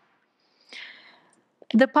Communists.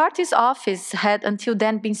 The party's office had until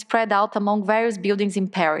then been spread out among various buildings in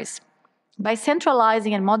Paris. By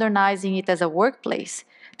centralizing and modernizing it as a workplace,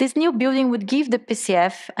 this new building would give the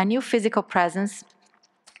PCF a new physical presence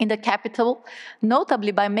in the capital,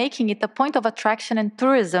 notably by making it a point of attraction and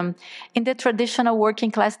tourism in the traditional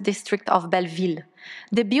working-class district of Belleville.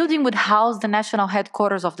 The building would house the national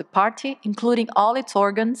headquarters of the party, including all its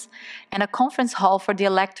organs, and a conference hall for the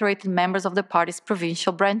electorate and members of the party's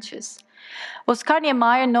provincial branches. Oscar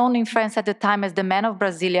Niemeyer, known in France at the time as the Man of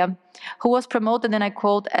Brasilia, who was promoted, and I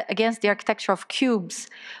quote, against the architecture of cubes,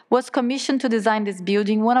 was commissioned to design this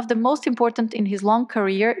building, one of the most important in his long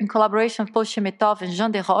career, in collaboration with Paul Chemetov and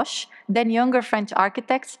Jean Desroches, then younger French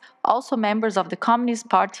architects, also members of the Communist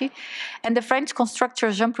Party, and the French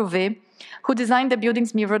constructor Jean Prouvé, who designed the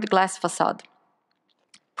building's mirrored glass facade.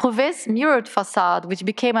 Prouvé's mirrored facade, which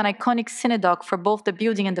became an iconic synagogue for both the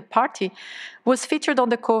building and the party, was featured on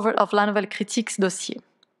the cover of La Nouvelle Critique's dossier.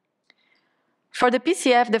 For the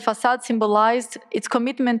PCF, the facade symbolized its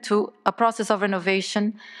commitment to a process of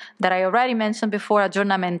renovation that I already mentioned before,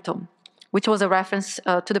 Aggiornamento, which was a reference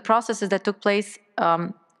to the processes that took place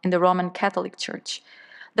in the Roman Catholic Church.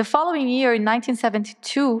 The following year, in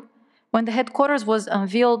 1972, when the headquarters was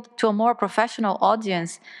unveiled to a more professional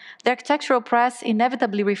audience, the architectural press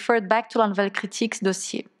inevitably referred back to La Nouvelle Critique's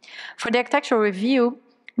dossier. For the architectural review,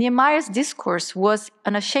 Niemeyer's discourse was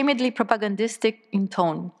unashamedly propagandistic in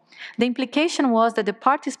tone. The implication was that the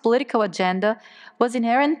party's political agenda was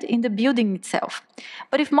inherent in the building itself.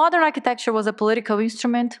 But if modern architecture was a political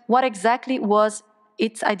instrument, what exactly was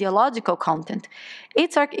its ideological content?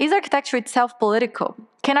 Is architecture itself political?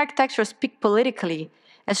 Can architecture speak politically?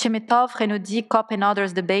 As Shemetov, Renaudy, Kopp, and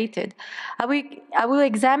others debated, I will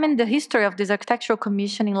examine the history of this architectural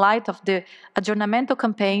commission in light of the Aggiornamento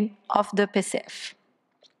campaign of the PCF.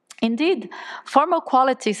 Indeed, formal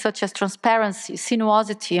qualities such as transparency,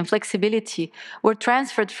 sinuosity, and flexibility were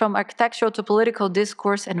transferred from architectural to political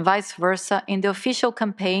discourse and vice versa in the official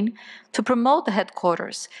campaign to promote the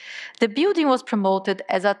headquarters. The building was promoted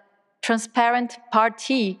as a transparent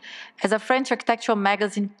partie, as a French architectural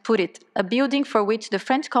magazine put it, a building for which the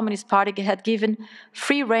French Communist Party had given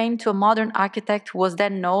free rein to a modern architect who was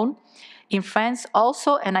then known in France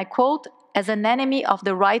also, and I quote, as an enemy of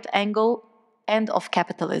the right angle and of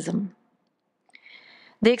capitalism.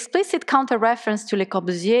 The explicit counter-reference to Le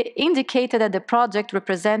Corbusier indicated that the project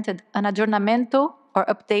represented an aggiornamento, or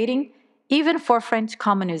updating, even for French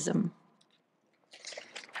communism.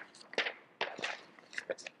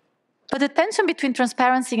 But the tension between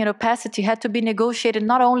transparency and opacity had to be negotiated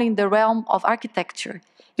not only in the realm of architecture.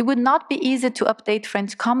 It would not be easy to update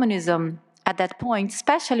French communism at that point,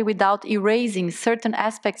 especially without erasing certain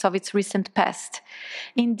aspects of its recent past.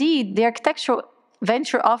 Indeed, the architectural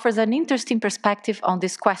venture offers an interesting perspective on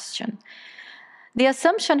this question. The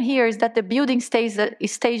assumption here is that the building is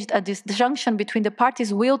staged at this junction between the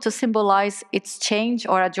party's will to symbolize its change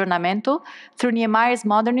or aggiornamento through Niemeyer's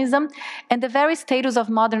modernism and the very status of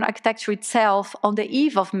modern architecture itself on the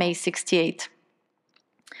eve of May 68.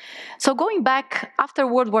 So going back after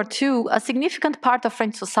World War II, a significant part of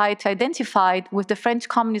French society identified with the French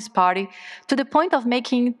Communist Party to the point of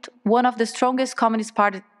making it one of the strongest communist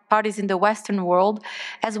parties in the Western world,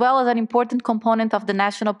 as well as an important component of the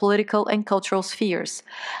national political and cultural spheres.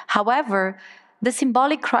 However, the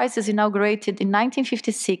symbolic crisis inaugurated in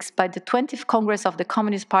 1956 by the 20th Congress of the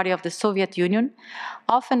Communist Party of the Soviet Union,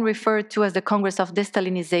 often referred to as the Congress of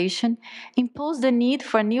Destalinization, imposed the need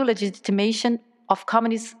for a new legitimation of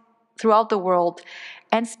communism throughout the world,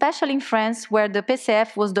 and especially in France, where the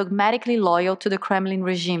PCF was dogmatically loyal to the Kremlin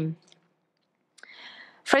regime.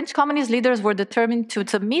 French communist leaders were determined to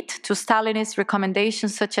submit to Stalinist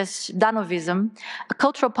recommendations such as Jdanovism, a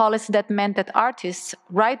cultural policy that meant that artists,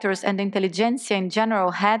 writers, and the intelligentsia in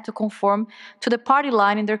general had to conform to the party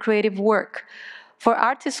line in their creative work. For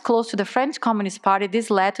artists close to the French Communist Party, this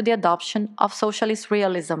led to the adoption of socialist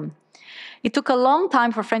realism. It took a long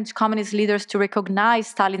time for French communist leaders to recognize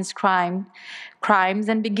Stalin's crimes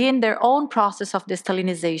and begin their own process of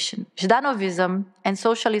de-Stalinization. Jdanovism and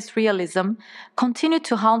socialist realism continued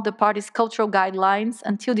to haunt the party's cultural guidelines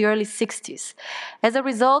until the early 60s. As a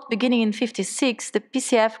result, beginning in 1956, the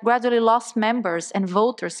PCF gradually lost members and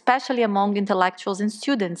voters, especially among intellectuals and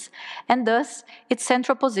students, and thus its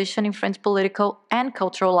central position in French political and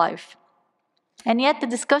cultural life. And yet the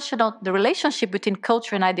discussion of the relationship between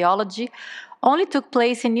culture and ideology only took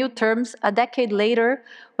place in new terms a decade later,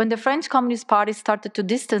 when the French Communist Party started to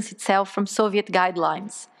distance itself from Soviet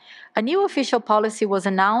guidelines. A new official policy was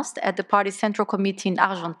announced at the party's Central Committee in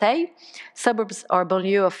Argenteuil, suburbs or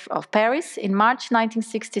banlieue of Paris, in March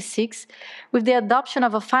 1966, with the adoption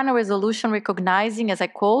of a final resolution recognizing, as I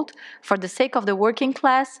quote, "for the sake of the working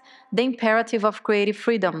class, the imperative of creative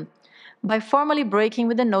freedom," by formally breaking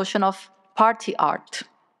with the notion of party art.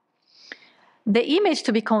 The image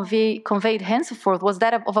to be conveyed henceforth was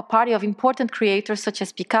that of a party of important creators such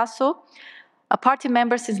as Picasso, a party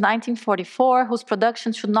member since 1944, whose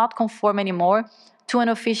production should not conform anymore to an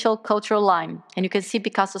official cultural line. And you can see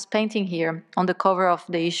Picasso's painting here on the cover of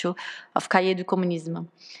the issue of Cahiers du Communisme.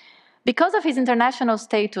 Because of his international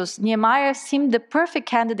status, Niemeyer seemed the perfect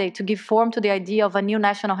candidate to give form to the idea of a new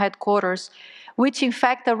national headquarters, which in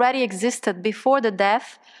fact already existed before the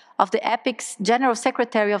death of the EPIC's General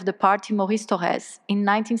Secretary of the party, Maurice Thorez, in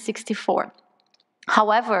 1964.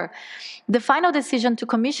 However, the final decision to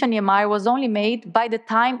commission Niemeyer was only made by the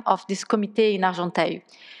time of this comité in Argenteuil.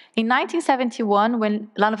 In 1971,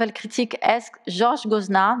 when La Nouvelle Critique asked Georges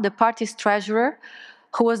Gosnat, the party's treasurer,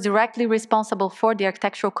 who was directly responsible for the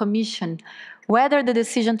architectural commission, whether the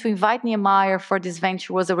decision to invite Niemeyer for this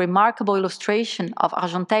venture was a remarkable illustration of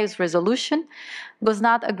Argenteuil's resolution,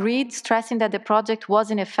 Gosnat agreed, stressing that the project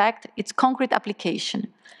was in effect its concrete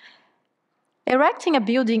application. Erecting a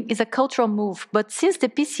building is a cultural move, but since the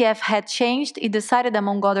PCF had changed, it decided,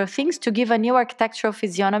 among other things, to give a new architectural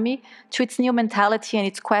physiognomy to its new mentality and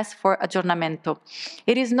its quest for aggiornamento.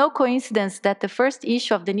 It is no coincidence that the first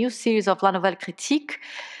issue of the new series of La Nouvelle Critique,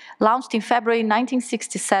 launched in February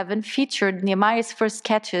 1967, featured Niemeyer's first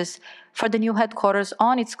sketches for the new headquarters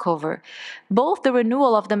on its cover. Both the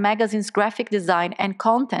renewal of the magazine's graphic design and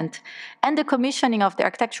content and the commissioning of the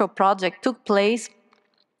architectural project took place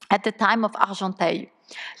at the time of Argenteuil.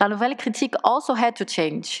 La Nouvelle Critique also had to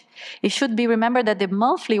change. It should be remembered that the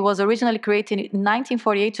monthly was originally created in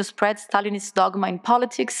 1948 to spread Stalinist dogma in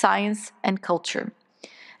politics, science, and culture.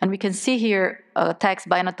 And we can see here a text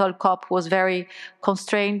by Anatole Kopp, who was very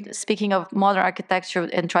constrained, speaking of modern architecture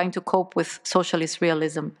and trying to cope with socialist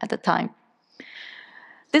realism at the time.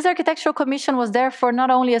 This architectural commission was therefore not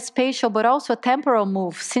only a spatial but also a temporal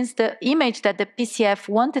move, since the image that the PCF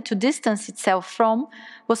wanted to distance itself from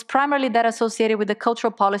was primarily that associated with the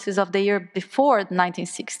cultural policies of the year before the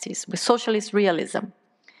 1960s, with socialist realism.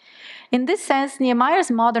 In this sense, Niemeyer's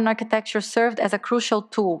modern architecture served as a crucial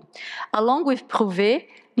tool. Along with Prouvé,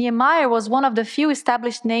 Niemeyer was one of the few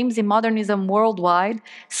established names in modernism worldwide,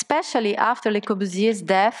 especially after Le Corbusier's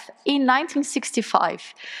death in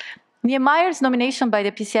 1965. Niemeyer's nomination by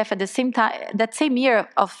the PCF at the same time, that same year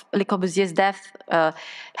of Le Corbusier's death,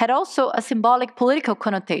 had also a symbolic political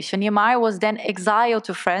connotation. Niemeyer was then exiled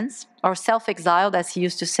to France, or self-exiled, as he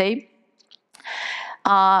used to say,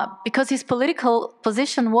 because his political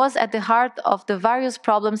position was at the heart of the various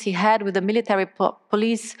problems he had with the military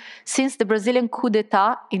police since the Brazilian coup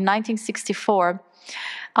d'etat in 1964,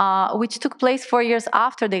 which took place 4 years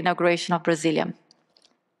after the inauguration of Brasilia.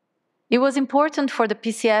 It was important for the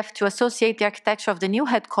PCF to associate the architecture of the new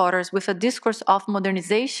headquarters with a discourse of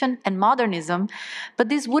modernization and modernism, but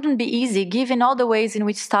this wouldn't be easy given all the ways in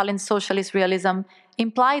which Stalin's socialist realism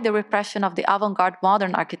implied the repression of the avant-garde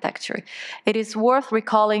modern architecture. It is worth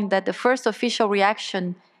recalling that the first official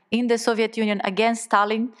reaction in the Soviet Union against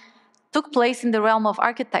Stalin took place in the realm of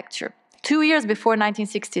architecture. 2 years before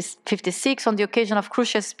 1956, on the occasion of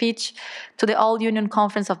Khrushchev's speech to the All-Union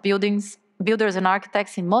Conference of Builders and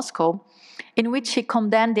Architects in Moscow, in which he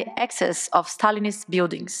condemned the excess of Stalinist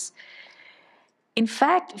buildings. In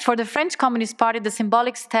fact, for the French Communist Party, the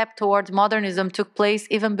symbolic step towards modernism took place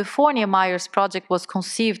even before Niemeyer's project was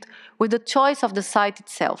conceived, with the choice of the site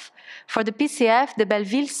itself. For the PCF, the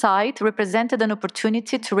Belleville site represented an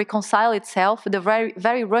opportunity to reconcile itself with the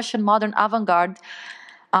very Russian modern avant-garde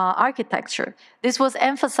architecture. This was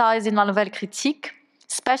emphasized in La Nouvelle Critique,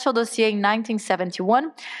 special dossier in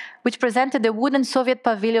 1971, which presented the wooden Soviet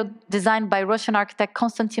pavilion designed by Russian architect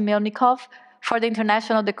Konstantin Melnikov for the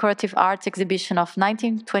International Decorative Arts Exhibition of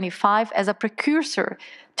 1925 as a precursor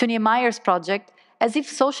to Niemeyer's project, as if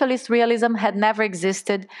socialist realism had never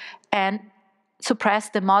existed and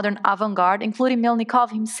suppressed the modern avant-garde, including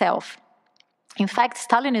Melnikov himself. In fact,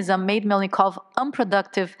 Stalinism made Melnikov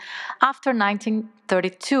unproductive after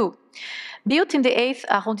 1932. Built in the 8th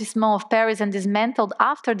arrondissement of Paris and dismantled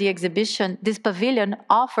after the exhibition, this pavilion,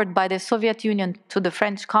 offered by the Soviet Union to the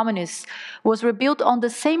French communists, was rebuilt on the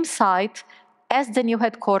same site as the new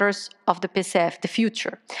headquarters of the PCF, the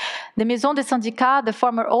future. The Maison des Syndicats, the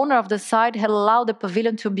former owner of the site, had allowed the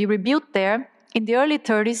pavilion to be rebuilt there in the early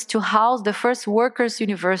 30s to house the first workers'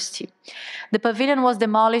 university. The pavilion was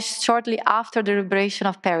demolished shortly after the liberation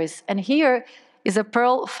of Paris. And here is a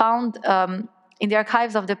pearl found in the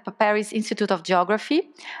archives of the Paris Institute of Geography,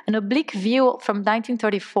 an oblique view from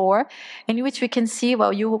 1934, in which we can see,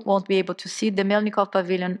 well, you won't be able to see the Melnikov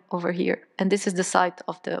Pavilion over here. And this is the site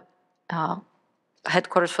of the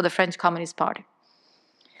headquarters for the French Communist Party.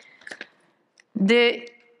 The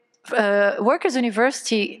Workers'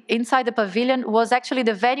 University inside the pavilion was actually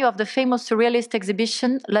the venue of the famous surrealist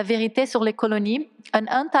exhibition La Vérité sur les colonies, an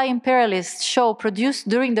anti-imperialist show produced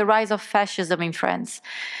during the rise of fascism in France.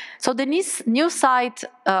 So the new site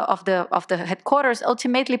of the headquarters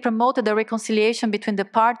ultimately promoted the reconciliation between the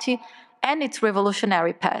party and its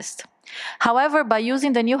revolutionary past. However, by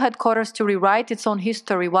using the new headquarters to rewrite its own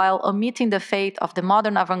history while omitting the fate of the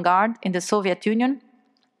modern avant-garde in the Soviet Union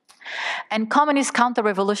and communist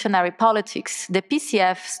counter-revolutionary politics, the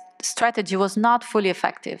PCF's strategy was not fully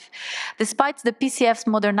effective. Despite the PCF's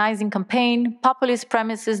modernizing campaign, populist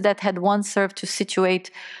premises that had once served to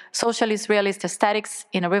situate socialist realist aesthetics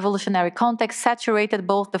in a revolutionary context saturated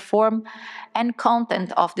both the form and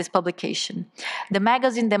content of this publication. The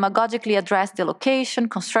magazine demagogically addressed the location,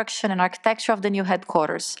 construction, and architecture of the new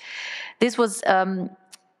headquarters. This was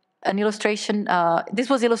this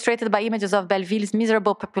was illustrated by images of Belleville's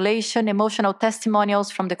miserable population, emotional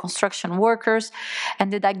testimonials from the construction workers,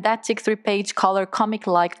 and the didactic 3-page color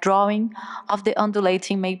comic-like drawing of the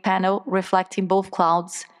undulating main panel reflecting both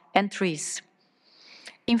clouds and trees.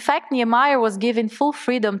 In fact, Niemeyer was given full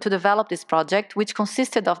freedom to develop this project, which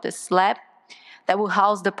consisted of the slab that would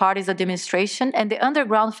house the party's administration and the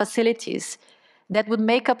underground facilities that would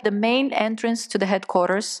make up the main entrance to the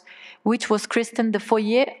headquarters, which was christened the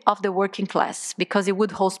foyer of the working class, because it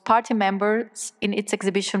would host party members in its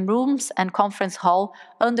exhibition rooms and conference hall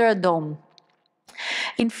under a dome.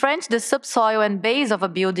 In French, the subsoil and base of a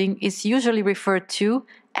building is usually referred to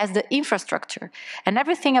as the infrastructure, and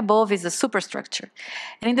everything above is a superstructure.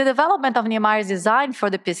 And in the development of Niemeyer's design for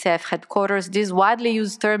the PCF headquarters, these widely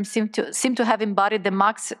used terms seem to have embodied the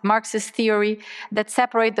Marxist theory that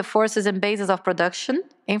separate the forces and bases of production,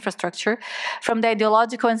 infrastructure, from the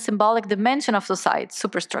ideological and symbolic dimension of society,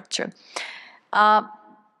 superstructure.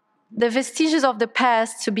 The vestiges of the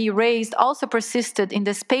past to be erased also persisted in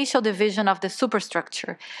the spatial division of the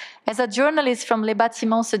superstructure. As a journalist from Les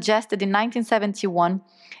Bâtiments suggested in 1971,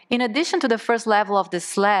 in addition to the first level of the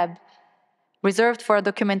slab, reserved for a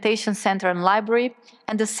documentation center and library,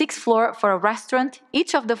 and the sixth floor for a restaurant,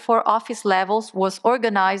 each of the 4 office levels was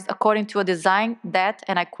organized according to a design that,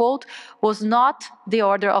 and I quote, was not the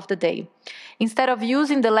order of the day. Instead of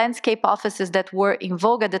using the landscape offices that were in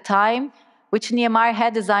vogue at the time, which Niemeyer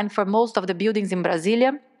had designed for most of the buildings in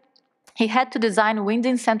Brasilia, he had to design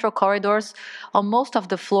winding central corridors on most of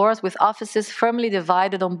the floors with offices firmly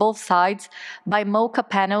divided on both sides by mocha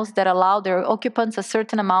panels that allowed their occupants a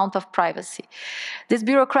certain amount of privacy. This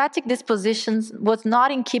bureaucratic disposition was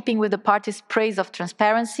not in keeping with the party's praise of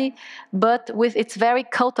transparency, but with its very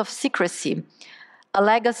cult of secrecy, a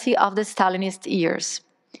legacy of the Stalinist years.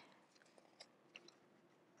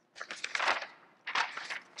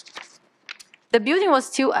 The building was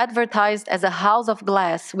still advertised as a house of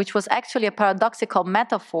glass, which was actually a paradoxical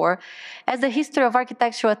metaphor. As the history of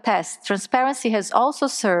architecture attests, transparency has also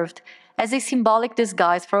served as a symbolic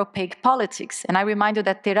disguise for opaque politics. And I remind you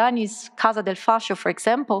that Terani's Casa del Fascio, for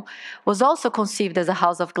example, was also conceived as a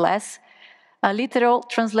house of glass. A literal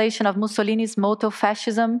translation of Mussolini's motto,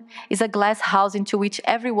 fascism, is a glass house into which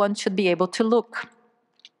everyone should be able to look.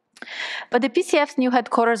 But the PCF's new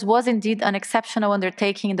headquarters was indeed an exceptional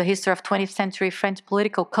undertaking in the history of 20th century French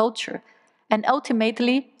political culture, and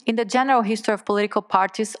ultimately in the general history of political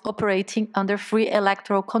parties operating under free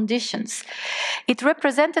electoral conditions. It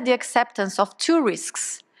represented the acceptance of 2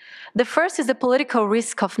 risks. The first is the political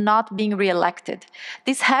risk of not being re-elected.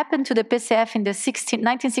 This happened to the PCF in the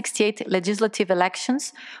 1968 legislative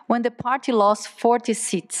elections, when the party lost 40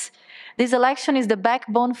 seats. This election is the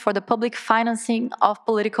backbone for the public financing of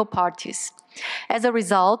political parties. As a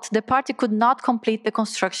result, the party could not complete the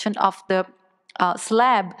construction of the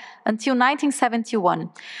slab until 1971.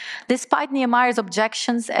 Despite Niemeyer's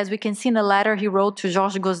objections, as we can see in a letter he wrote to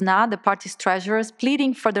Georges Gosnat, the party's treasurer,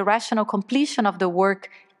 pleading for the rational completion of the work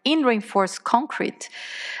in reinforced concrete,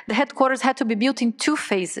 the headquarters had to be built in 2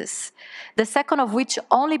 phases, the second of which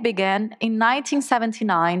only began in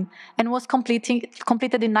 1979 and was completed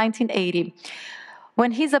in 1980.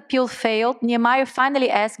 When his appeal failed, Niemeyer finally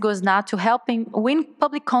asked Gosnat to help him win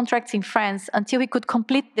public contracts in France until he could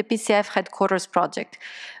complete the PCF headquarters project.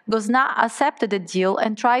 Gosnat accepted the deal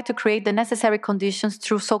and tried to create the necessary conditions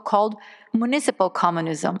through so-called municipal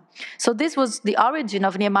communism. So this was the origin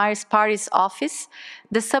of Niemeyer's Paris office,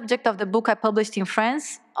 the subject of the book I published in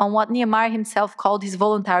France on what Niemeyer himself called his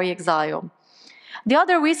voluntary exile. The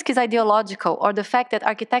other risk is ideological, or the fact that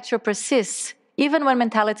architecture persists even when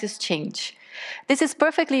mentalities change. This is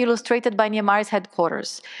perfectly illustrated by Niemeyer's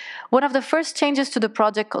headquarters. One of the first changes to the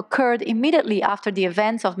project occurred immediately after the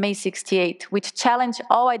events of May 68, which challenged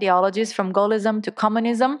all ideologies from Gaullism to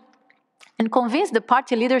communism and convinced the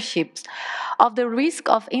party leaderships of the risk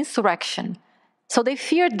of insurrection. So they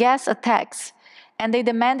feared gas attacks, and they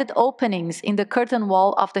demanded openings in the curtain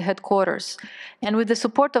wall of the headquarters. And with the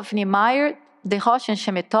support of Niemeyer, Desroches and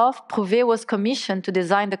Chemetov, Prouvé was commissioned to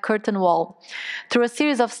design the curtain wall. Through a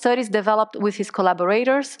series of studies developed with his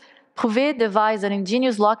collaborators, Prouvé devised an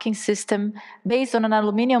ingenious locking system based on an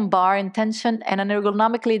aluminum bar in tension and an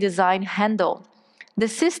ergonomically designed handle. The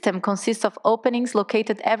system consists of openings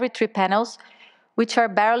located every 3 panels, which are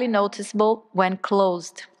barely noticeable when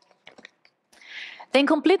closed. The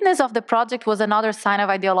incompleteness of the project was another sign of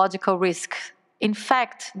ideological risk. In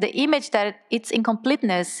fact, the image that its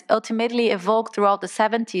incompleteness ultimately evoked throughout the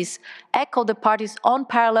 70s echoed the party's own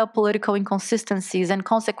parallel political inconsistencies and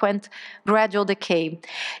consequent gradual decay.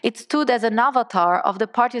 It stood as an avatar of the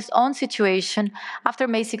party's own situation after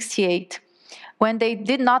May 68, when they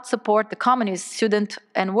did not support the communist, student,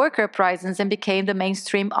 and worker uprisings and became the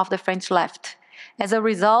mainstream of the French left. As a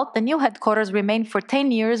result, the new headquarters remained for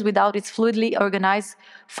 10 years without its fluidly organized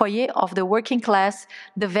foyer of the working class,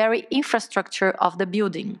 the very infrastructure of the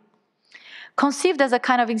building. Conceived as a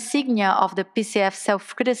kind of insignia of the PCF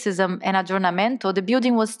self-criticism and Aggiornamento, the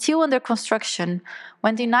building was still under construction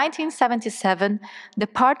when in 1977 the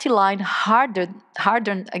party line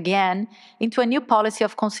hardened again into a new policy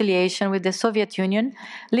of conciliation with the Soviet Union,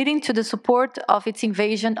 leading to the support of its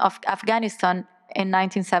invasion of Afghanistan in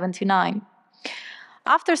 1979.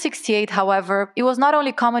 After 68, however, it was not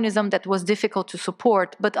only communism that was difficult to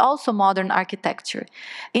support, but also modern architecture.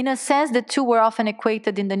 In a sense, the two were often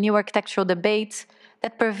equated in the new architectural debates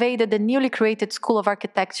that pervaded the newly created school of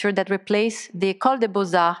architecture that replaced the École des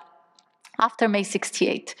Beaux-Arts after May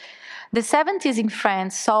 68. The 70s in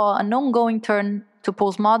France saw an ongoing turn to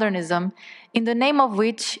postmodernism, in the name of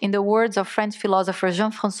which, in the words of French philosopher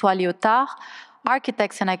Jean-François Lyotard,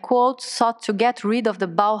 architects, and I quote, sought to get rid of the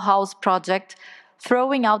Bauhaus project,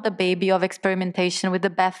 throwing out the baby of experimentation with the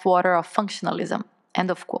bathwater of functionalism.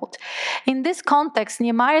 End of quote. In this context,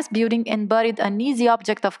 Niemeyer's building embodied an easy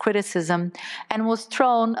object of criticism and was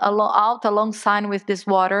thrown out alongside with this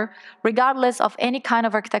water, regardless of any kind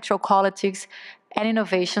of architectural qualities and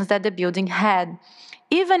innovations that the building had.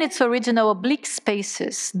 Even its original oblique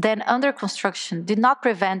spaces, then under construction, did not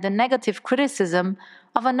prevent the negative criticism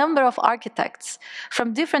of a number of architects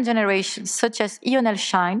from different generations, such as Lionel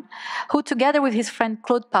Schein, who, together with his friend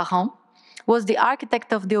Claude Parent, was the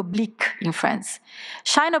architect of the oblique in France.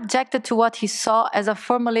 Schein objected to what he saw as a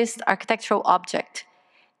formalist architectural object.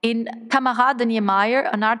 In Camarade de Niemeyer,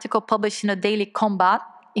 an article published in a daily Combat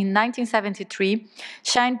in 1973,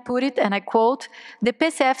 Schein put it, and I quote, "The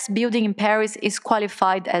PCF's building in Paris is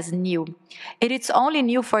qualified as new. It is only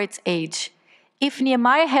new for its age. If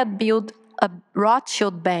Niemeyer had built a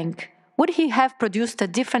Rothschild bank, would he have produced a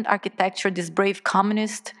different architecture, this brave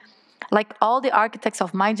communist? Like all the architects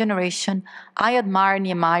of my generation, I admire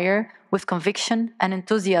Niemeyer with conviction and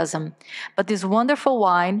enthusiasm. But this wonderful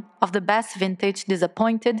wine of the best vintage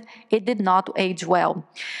disappointed, it did not age well.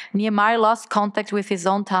 Niemeyer lost contact with his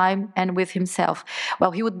own time and with himself."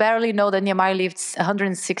 Well, he would barely know that Niemeyer lived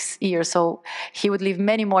 106 years, so he would live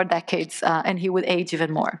many more decades, and he would age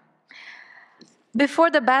even more. Before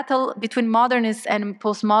the battle between modernists and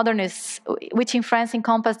postmodernists, which in France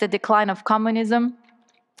encompassed the decline of communism,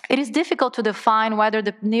 it is difficult to define whether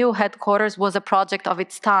the new headquarters was a project of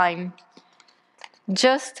its time,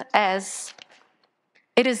 just as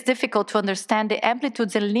it is difficult to understand the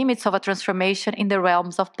amplitudes and limits of a transformation in the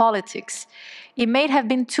realms of politics. It may have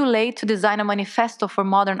been too late to design a manifesto for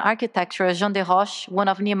modern architecture, as Jean Desroches, one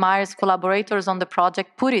of Niemeyer's collaborators on the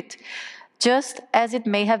project, put it, just as it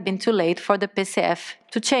may have been too late for the PCF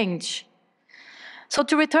to change. So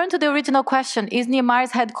to return to the original question, is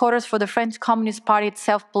Niemeyer's headquarters for the French Communist Party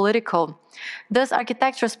itself political? Does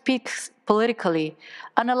architecture speak politically?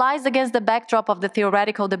 Analyzed against the backdrop of the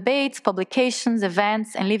theoretical debates, publications,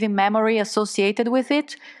 events, and living memory associated with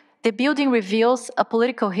it, the building reveals a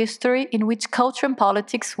political history in which culture and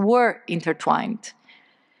politics were intertwined.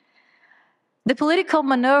 The political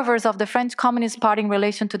maneuvers of the French Communist Party in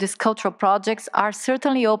relation to these cultural projects are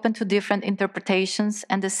certainly open to different interpretations,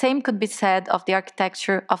 and the same could be said of the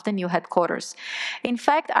architecture of the new headquarters. In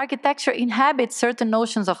fact, architecture inhabits certain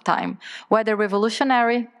notions of time, whether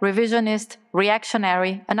revolutionary, revisionist,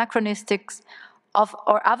 reactionary, anachronistic,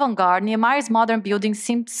 or avant-garde. Niemeyer's modern building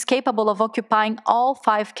seems capable of occupying all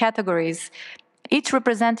 5 categories, each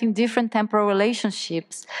representing different temporal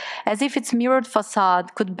relationships, as if its mirrored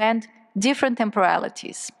facade could bend different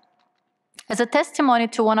temporalities. As a testimony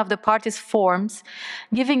to one of the party's forms,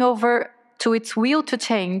 giving over to its will to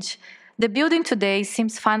change, the building today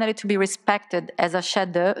seems finally to be respected as a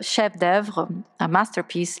chef d'oeuvre, a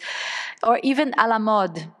masterpiece, or even à la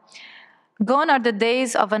mode. Gone are the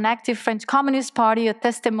days of an active French Communist Party, a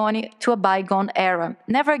testimony to a bygone era.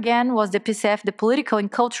 Never again was the PCF the political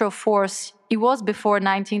and cultural force it was before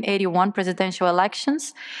 1981 presidential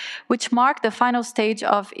elections, which marked the final stage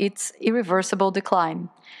of its irreversible decline.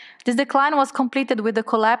 This decline was completed with the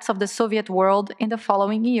collapse of the Soviet world in the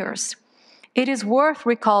following years. It is worth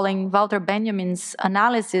recalling Walter Benjamin's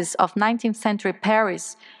analysis of 19th century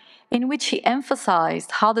Paris, in which he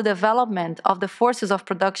emphasized how the development of the forces of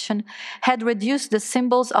production had reduced the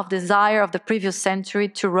symbols of desire of the previous century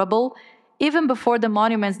to rubble, even before the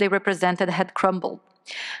monuments they represented had crumbled.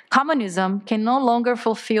 Communism can no longer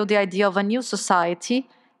fulfill the idea of a new society,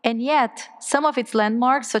 and yet some of its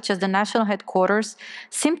landmarks, such as the national headquarters,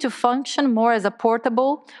 seem to function more as a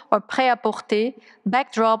portable or prêt-à-porter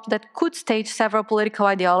backdrop that could stage several political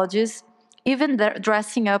ideologies, even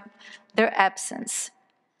dressing up their absence.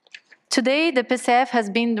 Today, the PCF has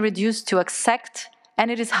been reduced to a sect, and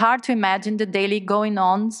it is hard to imagine the daily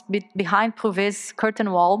going-ons behind Prouvé's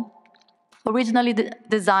curtain wall, originally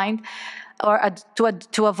designed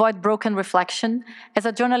to avoid broken reflection, as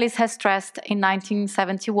a journalist has stressed in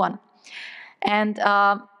 1971. And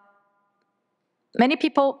many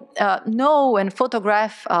people know and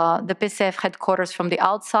photograph the PCF headquarters from the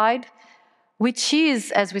outside, which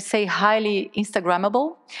is, as we say, highly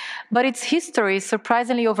Instagrammable, but its history is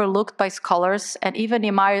surprisingly overlooked by scholars and even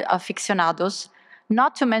Niemeyer aficionados,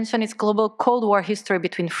 not to mention its global Cold War history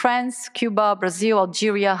between France, Cuba, Brazil,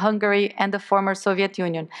 Algeria, Hungary, and the former Soviet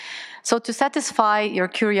Union. So to satisfy your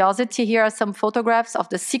curiosity, here are some photographs of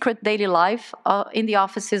the secret daily life in the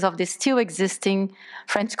offices of the still existing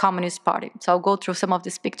French Communist Party. So I'll go through some of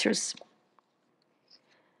these pictures.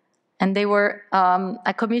 And they were,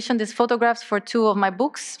 I commissioned these photographs for 2 of my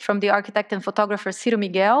books from the architect and photographer Ciro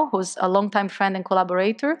Miguel, who's a longtime friend and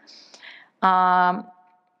collaborator. And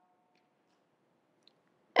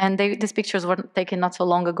these pictures were taken not so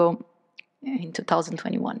long ago, in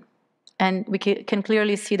 2021. And we can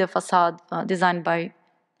clearly see the facade designed by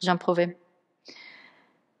Jean Prouvé.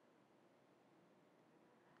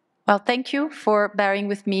 Well, thank you for bearing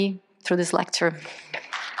with me through this lecture.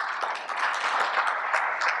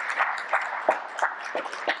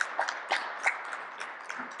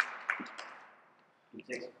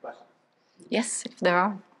 Yes, if there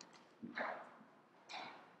are.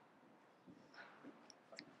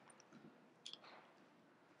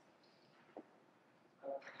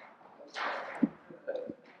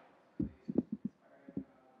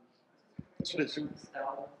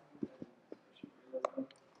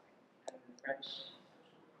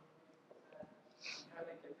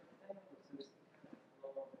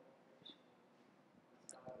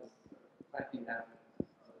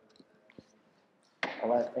 A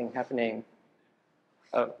lot of things happening.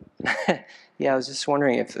 Oh, yeah, I was just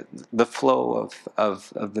wondering if the flow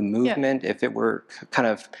of the movement, if it were kind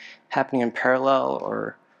of happening in parallel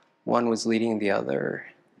or one was leading the other.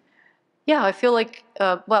 Yeah, I feel like,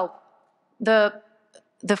 well, the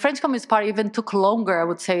French Communist Party even took longer, I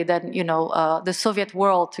would say, than the Soviet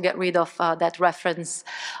world to get rid of that reference.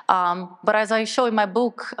 But as I show in my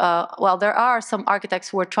book, well, there are some architects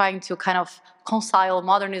who are trying to kind of reconcile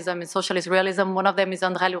modernism and socialist realism. One of them is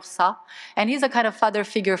André Lurçat, and he's a kind of father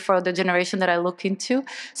figure for the generation that I look into,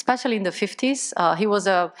 especially in the 50s. He was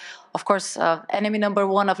of course, enemy number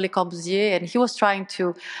 1 of Le Corbusier, and he was trying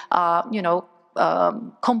to,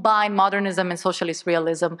 combine modernism and socialist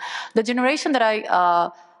realism. The generation that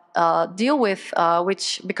I deal with,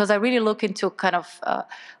 which, because I really look into kind of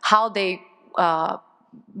how they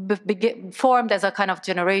formed as a kind of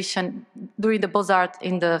generation during the Beaux-Arts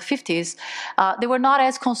in the 50s, they were not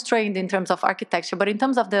as constrained in terms of architecture, but in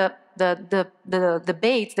terms of the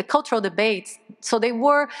debates, the cultural debates. So they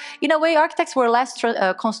were, in a way, architects were less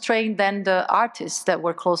constrained than the artists that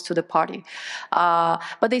were close to the party.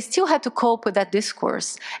 But they still had to cope with that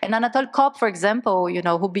discourse. And Anatole Kopp, for example,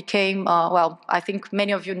 who became, well, I think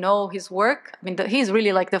many of you know his work. I mean, he's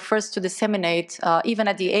really like the first to disseminate, even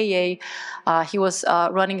at the AA. He was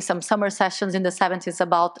running some summer sessions in the 70s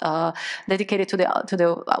about dedicated to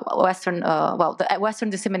the Western, well, the Western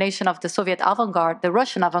dissemination of the Soviet avant-garde, the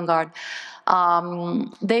Russian avant-garde.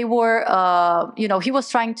 They were, he was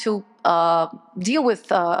trying to deal with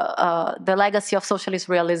the legacy of socialist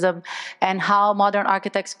realism and how modern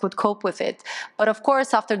architects could cope with it. But of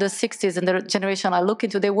course, after the 60s and the generation I look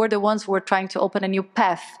into, they were the ones who were trying to open a new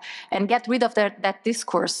path and get rid of that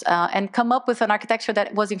discourse and come up with an architecture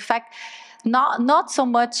that was, in fact, not so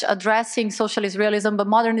much addressing socialist realism, but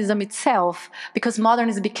modernism itself, because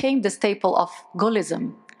modernism became the staple of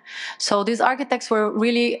Gaullism. So these architects were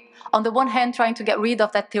really, on the one hand, trying to get rid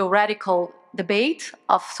of that theoretical debate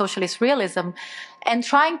of socialist realism and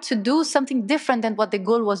trying to do something different than what de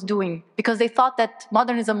Gaulle was doing, because they thought that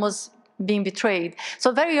modernism was being betrayed.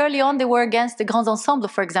 So very early on, they were against the grands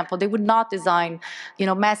ensembles, for example. They would not design,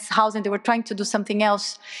 mass housing. They were trying to do something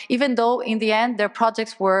else, even though in the end, their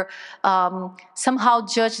projects were somehow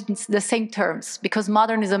judged in the same terms, because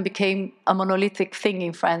modernism became a monolithic thing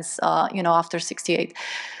in France, after 68.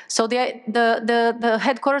 So the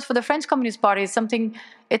headquarters for the French Communist Party is something,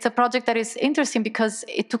 it's a project that is interesting because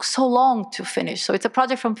it took so long to finish. So it's a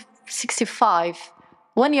project from 65,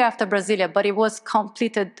 1 year after Brasilia, but it was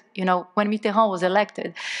completed, when Mitterrand was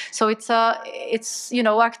elected. So it's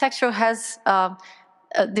architecture has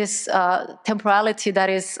this temporality that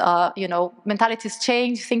is, mentalities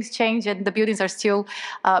change, things change, and the buildings are still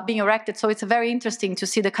being erected. So it's very interesting to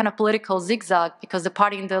see the kind of political zigzag, because the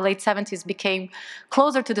party in the late 70s became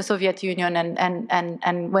closer to the Soviet Union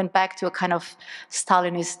and went back to a kind of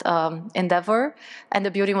Stalinist endeavor, and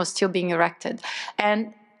the building was still being erected.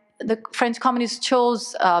 And the French communists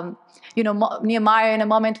chose, Niemeyer in a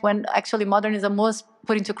moment when actually modernism was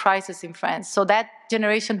put into crisis in France. So that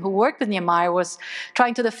generation who worked with Niemeyer was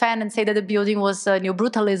trying to defend and say that the building was new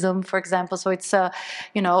brutalism, for example. So it's,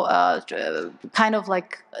 kind of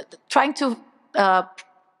like trying to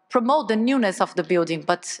promote the newness of the building,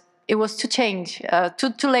 but it was too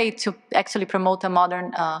late to actually promote a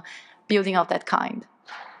modern building of that kind.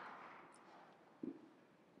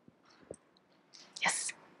 Yes.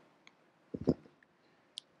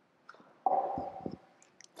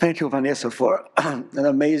 Thank you, Vanessa, for an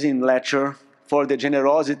amazing lecture, for the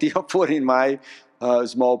generosity of putting my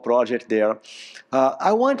small project there.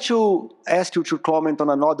 I want to ask you to comment on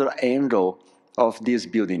another angle of this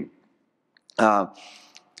building.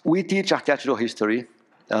 We teach architectural history,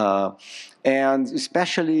 and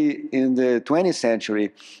especially in the 20th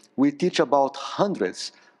century, we teach about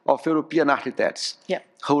hundreds of European architects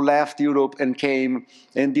who left Europe and came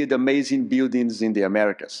and did amazing buildings in the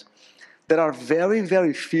Americas. There are very,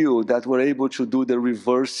 very few that were able to do the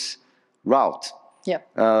reverse route.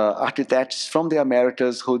 Architects from the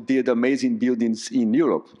Americas who did amazing buildings in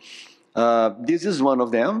Europe. This is one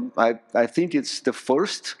of them. I think it's the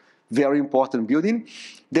first very important building.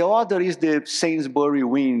 The other is the Sainsbury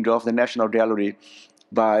wing of the National Gallery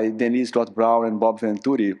by Denise Scott Brown and Bob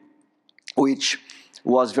Venturi, which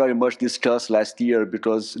was very much discussed this year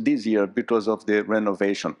because of the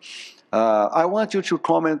renovation. I want you to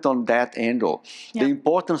comment on that angle, the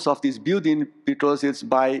importance of this building, because it's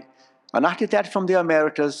by an architect from the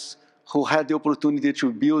Americas who had the opportunity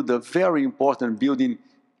to build a very important building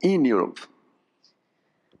in Europe.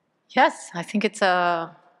 Yes, I think it's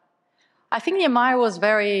a... I think Niemeyer was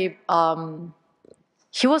very...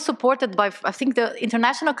 he was supported by, I think the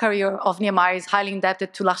international career of Niemeyer is highly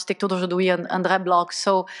indebted to l'architecture d'aujourd'hui and André Bloch.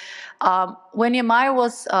 So when Niemeyer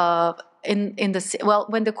was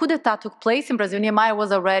when the coup d'etat took place in Brazil, Niemeyer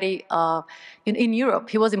was already in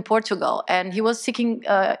Europe. He was in Portugal, and he was seeking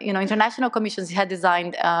international commissions. He had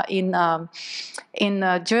designed in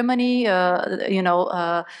Germany,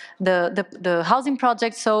 the housing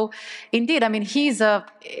project. So indeed, I mean, he's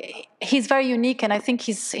very unique, and I think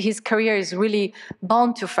his career is really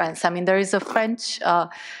bound to France. I mean, there is a French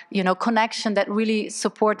connection that really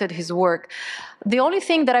supported his work. The only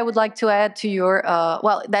thing that I would like to add to your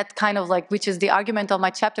that kind of which is the argument of my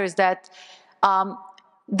chapter, is that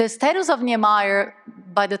the status of Niemeyer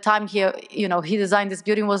by the time he designed this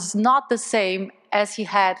building was not the same as he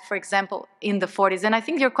had, for example, in the 40s. And I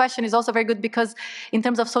think your question is also very good, because in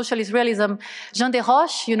terms of socialist realism, Jean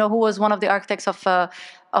Desroches, who was one of the architects of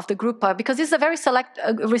the group, because it's a very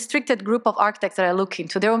restricted group of architects that I look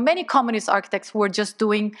into. There were many communist architects who were just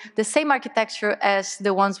doing the same architecture as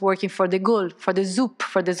the ones working for de Gaulle, for the ZUP,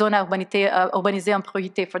 for the Zone Urbanisée en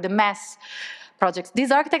Priorité, for the mass projects.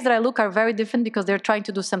 These architects that I look are very different, because they're trying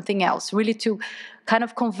to do something else, really to kind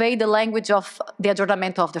of convey the language of the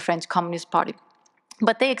Aggiornamento of the French Communist Party.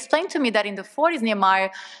 But they explained to me that in the 40s, Niemeyer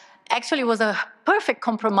actually was a perfect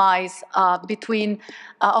compromise of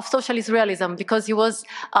socialist realism, because he was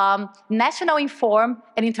national in form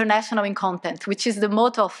and international in content, which is the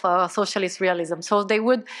motto of socialist realism. So they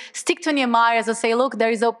would stick to Niemeyer as to say, look, there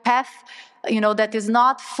is a path that is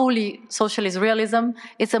not fully socialist realism.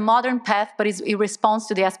 It's a modern path, but it responds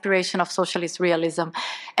to the aspiration of socialist realism.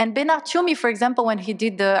 And Bernard Tschumi, for example, when he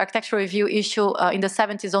did the architectural review issue in the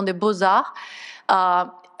 70s on the Beaux-Arts,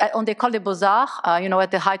 on the École des Beaux-Arts, at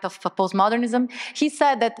the height of postmodernism, he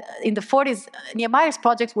said that in the 40s, Niemeyer's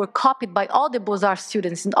projects were copied by all the Beaux-Arts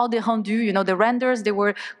students, and all the rendus, the renders, they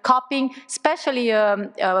were copying, especially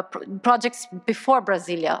projects before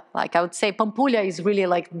Brasilia. Like I would say, Pampulha is really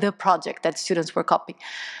like the project that students were copying.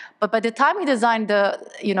 But by the time he designed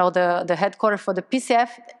the headquarters for the PCF,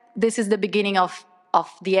 this is the beginning of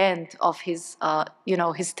the end of his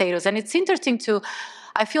his status. And it's interesting to,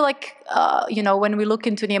 I feel like when we look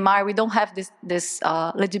into Niemeyer, we don't have this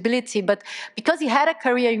legibility, but because he had a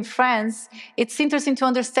career in France, it's interesting to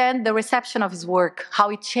understand the reception of his work, how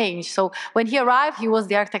it changed. So when he arrived, he was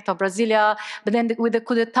the architect of Brasilia, but then with the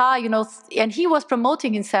coup d'etat, and he was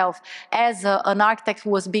promoting himself as an architect who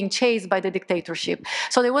was being chased by the dictatorship.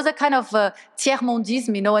 So there was a kind of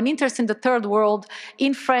tiers-mondisme, an interest in the third world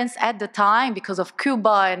in France at the time because of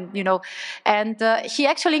Cuba, and he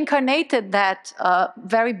actually incarnated that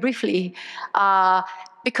very briefly,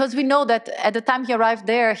 because we know that at the time he arrived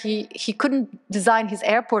there, he couldn't design his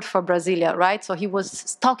airport for Brasilia, right? So he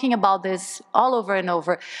was talking about this all over and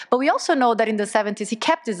over. But we also know that in the 70s, he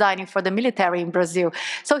kept designing for the military in Brazil.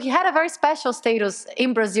 So he had a very special status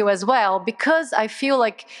in Brazil as well, because I feel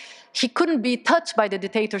like he couldn't be touched by the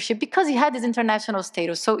dictatorship because he had this international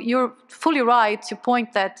status. So you're fully right to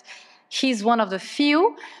point that he's one of the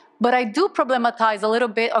few. But I do problematize a little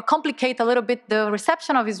bit, or complicate a little bit, the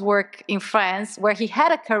reception of his work in France, where he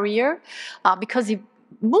had a career because he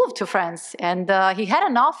moved to France, and he had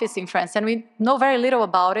an office in France, and we know very little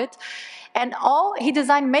about it. And he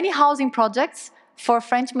designed many housing projects for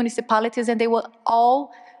French municipalities, and they were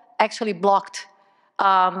all actually blocked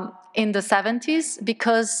in the 70s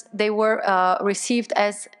because they were received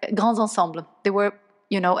as grands ensembles. They were,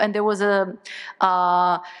 and there was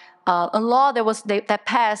a law that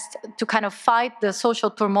passed to kind of fight the social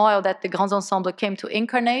turmoil that the Grands Ensembles came to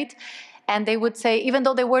incarnate. And they would say, even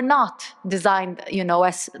though they were not designed,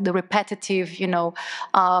 as the repetitive,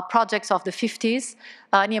 projects of the 50s,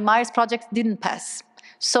 Niemeyer's project didn't pass.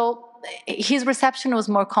 So his reception was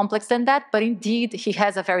more complex than that, but indeed he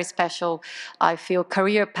has a very special, I feel,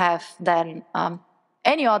 career path than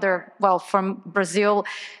any other, well, from Brazil,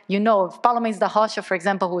 Paulo Mendes da Rocha, for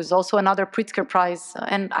example, who is also another Pritzker Prize,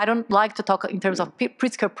 and I don't like to talk in terms of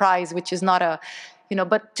Pritzker Prize, which is not a,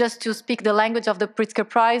 but just to speak the language of the Pritzker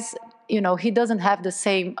Prize, he doesn't have the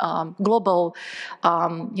same global,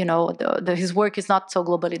 his work is not so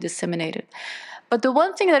globally disseminated. But the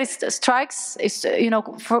one thing that strikes is,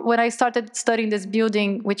 when I started studying this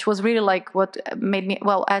building, which was really like what made me,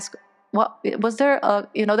 ask, what was there,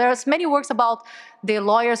 there's many works about the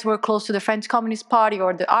lawyers were close to the French Communist Party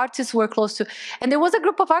or the artists were close to, and there was a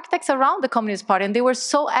group of architects around the Communist Party and they were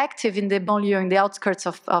so active in the banlieue, in the outskirts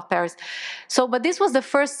of Paris. So, but this was the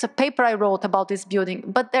first paper I wrote about this building,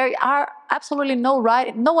 but there are absolutely no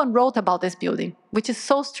one wrote about this building, which is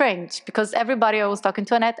so strange because everybody, I was talking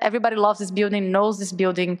to Annette, everybody loves this building, knows this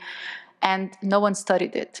building, and no one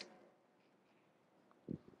studied it.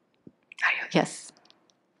 Yes.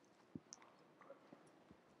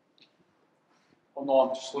 Oh, no,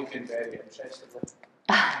 I'm just looking very interestingly.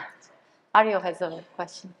 Ariel has a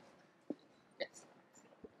question.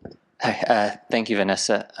 Hi, thank you,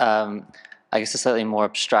 Vanessa. I guess a slightly more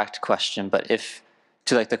abstract question, but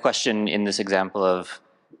to the question in this example of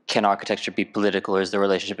can architecture be political, or is the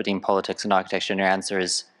relationship between politics and architecture, and your answer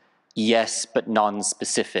is yes, but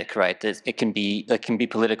non-specific, right? It can be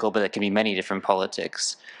political, but it can be many different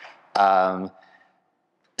politics.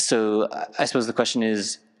 So I suppose the question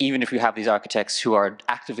is, even if you have these architects who are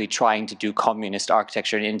actively trying to do communist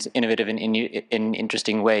architecture in innovative and in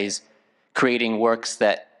interesting ways, creating works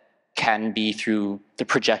that can be, through the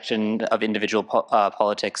projection of individual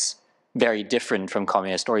politics, very different from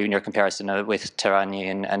communist, or even your comparison with Terragni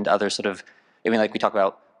and other sort of, like we talk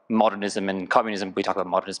about modernism and communism, we talk about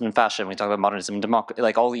modernism and fashion, we talk about modernism and democracy,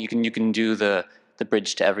 like all you can do the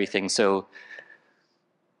bridge to everything. So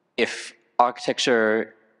if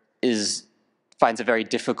architecture finds it very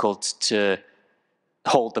difficult to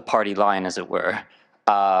hold the party line, as it were,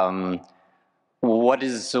 what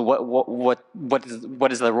is the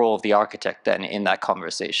role of the architect then in that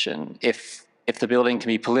conversation? If the building can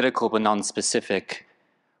be political but non-specific,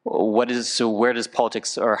 where does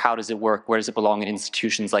politics, or how does it work? Where does it belong in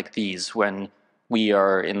institutions like these when we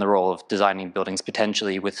are in the role of designing buildings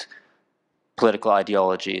potentially with political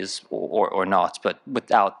ideologies or not, but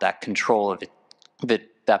without that control of it,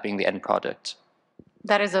 that being the end product?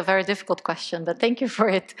 That is a very difficult question, but thank you for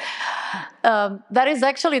it. That is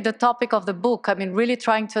actually the topic of the book. I mean, really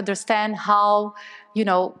trying to understand how,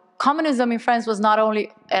 communism in France was not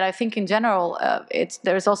only, and I think in general,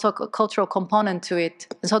 there's also a cultural component to it.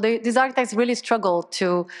 So these architects really struggle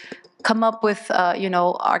to come up with,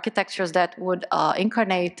 architectures that would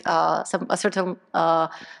incarnate a certain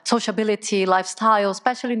sociability, lifestyle,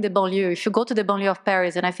 especially in the banlieue. If you go to the banlieue of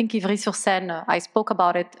Paris, and I think Ivry-sur-Seine, I spoke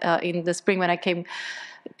about it in the spring when I came,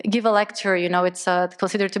 give a lecture, it's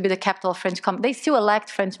considered to be the capital of French community. They still elect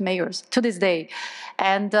French mayors to this day.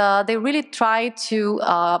 And they really try to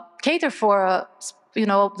cater for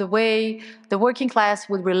the way the working class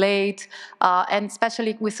would relate, and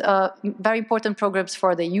especially with very important programs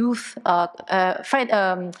for the youth,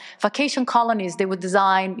 vacation colonies they would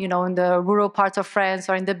design, in the rural parts of France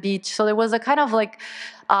or in the beach. So there was a kind of like,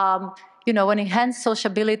 an enhanced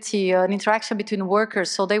sociability, an interaction between workers.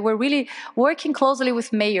 So they were really working closely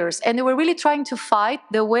with mayors, and they were really trying to fight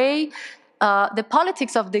the way the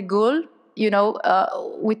politics of de Gaulle,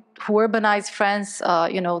 who urbanized France,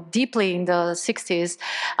 deeply in the 60s,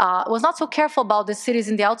 was not so careful about the cities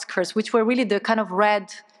in the outskirts, which were really the kind of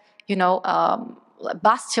red,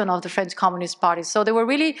 bastion of the French Communist Party. So they were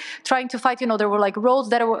really trying to fight, there were like roads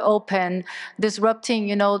that were open, disrupting,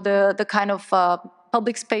 the kind of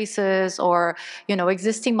public spaces or,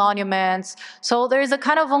 existing monuments. So there is a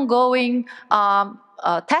kind of ongoing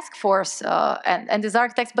task force and these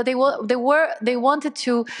architects, but they wanted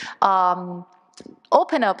to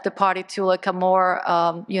open up the party to like a more,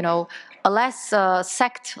 a less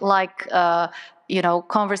sect-like,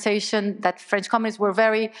 conversation. That French communists were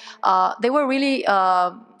they were really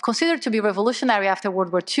considered to be revolutionary after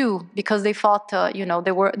World War II, because they fought,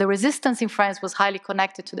 the resistance in France was highly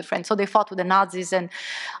connected to the French, so they fought with the Nazis.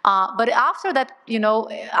 But after that,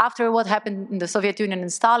 after what happened in the Soviet Union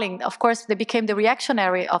and Stalin, of course, they became the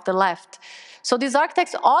reactionary of the left. So these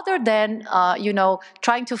architects, other than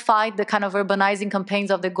trying to fight the kind of urbanizing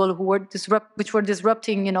campaigns of de Gaulle, which were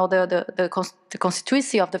disrupting the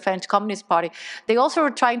constituency of the French Communist Party, they also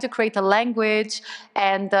were trying to create a language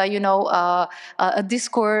and a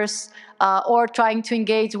discourse. Or trying to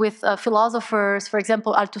engage with philosophers. For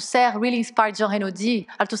example, Althusser really inspired Jean Renaudy.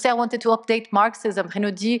 Althusser wanted to update Marxism.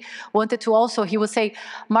 Renaudy wanted to also, he would say,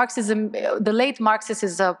 Marxism, the late Marxist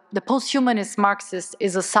is the post-humanist Marxist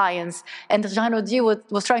is a science. And Jean Renaudy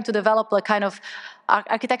was trying to develop a kind of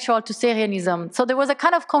architectural Althusserianism. So there was a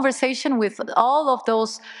kind of conversation with all of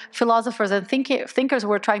those philosophers and thinkers who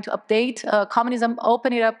were trying to update communism,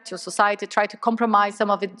 open it up to society, try to compromise some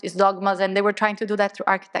of its dogmas, and they were trying to do that through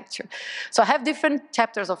architecture. So I have different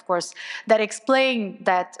chapters, of course, that explain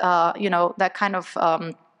that, that kind of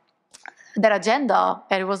that agenda,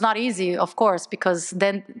 and it was not easy, of course, because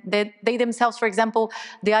then they themselves, for example,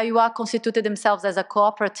 the AUA constituted themselves as a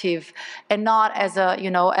cooperative and not as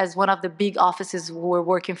as one of the big offices who were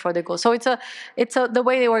working for the goal. So it's the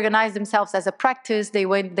way they organized themselves as a practice.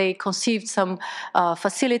 They conceived some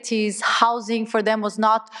facilities. Housing for them was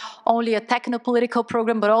not only a techno-political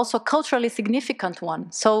program, but also a culturally significant one.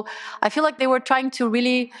 So I feel like they were trying to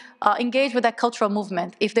really engage with that cultural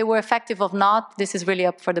movement. If they were effective or not, this is really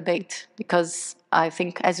up for debate, because I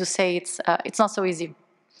think, as you say, it's not so easy.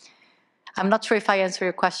 I'm not sure if I answer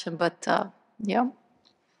your question, but yeah.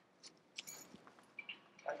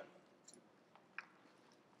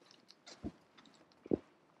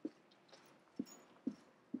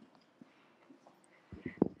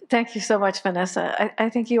 Thank you so much, Vanessa. I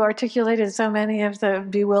think you articulated so many of the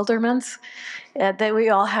bewilderments that we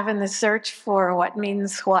all have in the search for what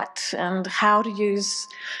means what and how to use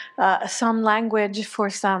some language for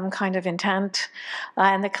some kind of intent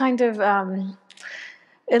and the kind of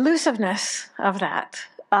elusiveness of that.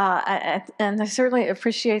 And I certainly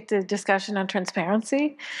appreciate the discussion on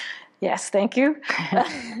transparency. Yes, thank you.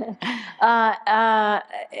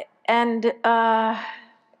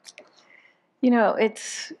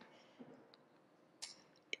 It's,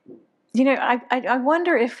 I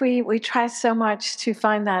wonder if we try so much to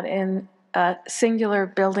find that in singular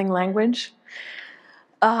building language.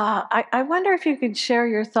 I wonder if you could share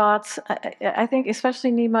your thoughts. I think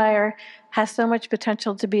especially Niemeyer has so much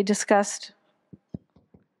potential to be discussed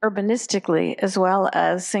urbanistically as well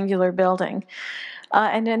as singular building.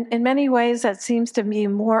 And in many ways, that seems to be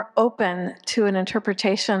more open to an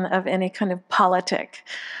interpretation of any kind of politic.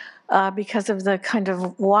 Because of the kind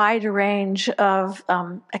of wide range of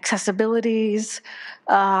accessibilities,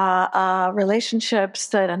 relationships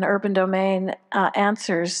that an urban domain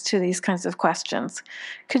answers to these kinds of questions.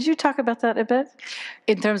 Could you talk about that a bit?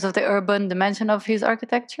 In terms of the urban dimension of his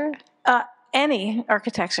architecture? Any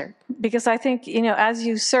architecture, because I think, as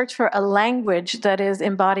you search for a language that is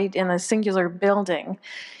embodied in a singular building,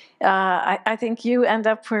 I think you end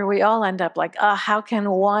up where we all end up, like, how can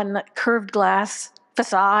one curved glass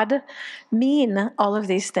facade mean all of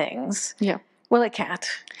these things? Yeah. Well, it can't.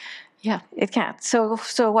 Yeah, it can't. So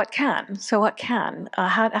what can?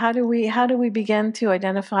 How do we begin to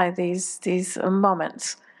identify these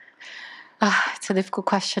moments? It's a difficult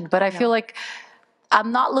question, but I feel like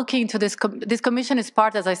I'm not looking into this. This commission is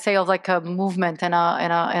part, as I say, of like a movement and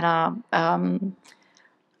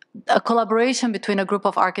a collaboration between a group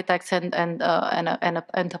of architects and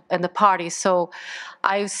the party. So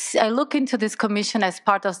I look into this commission as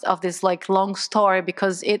part of this like long story,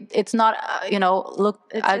 because it's not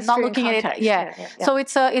I'm not looking at it. Yeah. So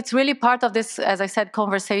it's really part of this, as I said,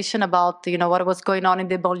 conversation about what was going on in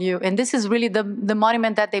the banlieue, and this is really the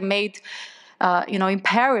monument that they made. In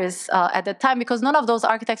Paris at the time, because none of those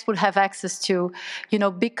architects would have access to,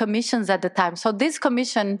 big commissions at the time. So this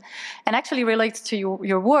commission, and actually relates to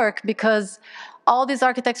your work, because all these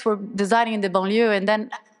architects were designing in the banlieue, and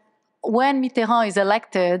then when Mitterrand is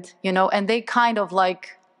elected, and they kind of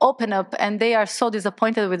like open up, and they are so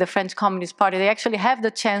disappointed with the French Communist Party. They actually have the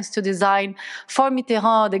chance to design for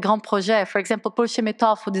Mitterrand the grands projets. For example, Paul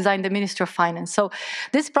Chemetov, who designed the Minister of Finance. So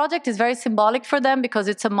this project is very symbolic for them, because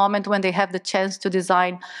it's a moment when they have the chance to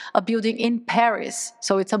design a building in Paris.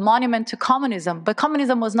 So it's a monument to communism. But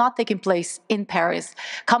communism was not taking place in Paris.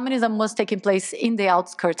 Communism was taking place in the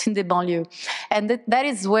outskirts, in the banlieue. And that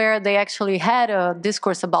is where they actually had a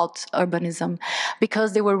discourse about urbanism,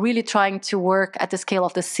 because they were really trying to work at the scale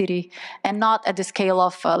of the city and not at the scale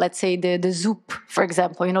of, let's say, the Zoop, for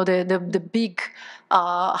example, the big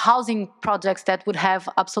housing projects that would have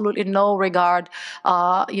absolutely no regard,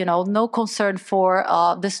 no concern for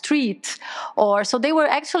the street. So they were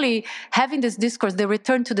actually having this discourse, the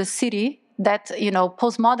return to the city, that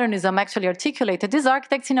postmodernism actually articulated. These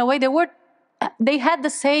architects, in a way, they were they had the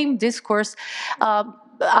same discourse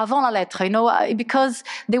avant la lettre, because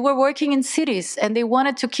they were working in cities and they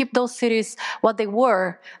wanted to keep those cities what they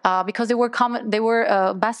were, because they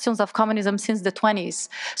were bastions of communism since the 20s.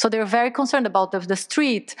 So they were very concerned about the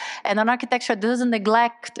street, and an architecture doesn't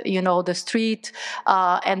neglect, the street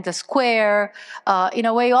and the square. In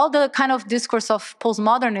a way, all the kind of discourse of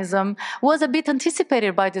postmodernism was a bit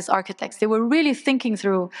anticipated by these architects. They were really thinking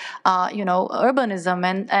through, urbanism,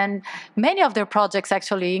 and many of their projects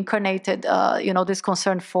actually incarnated, this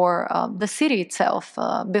concern for the city itself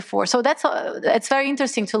before. So it's very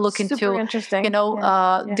interesting to look into,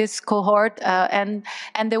 this cohort and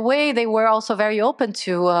the way they were also very open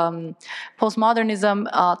to postmodernism,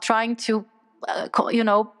 trying to,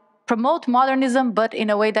 promote modernism, but in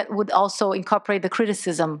a way that would also incorporate the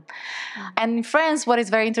criticism. And in France, what is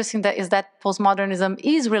very interesting is that postmodernism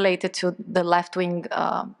is related to the left-wing,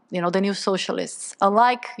 the new socialists.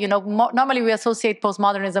 Alike, normally we associate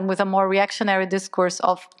postmodernism with a more reactionary discourse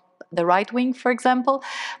of the right wing, for example,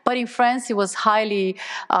 but in France it was highly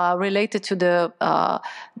related to the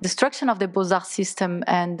destruction of the Beaux-Arts system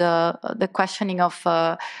and the questioning of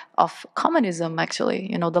communism,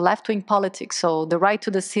 actually, the left-wing politics. So the right to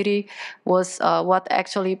the city was what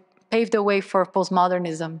actually paved the way for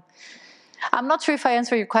postmodernism. I'm not sure if I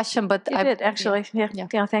answered your question, but you did, actually.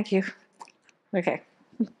 Yeah, thank you. Okay.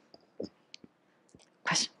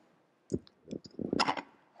 Question.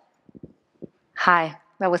 Hi.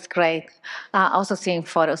 That was great. Also seeing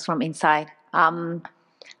photos from inside. I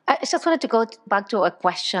just wanted to go back to a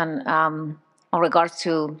question on regards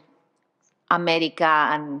to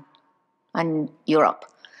America and Europe,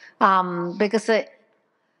 because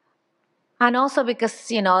and also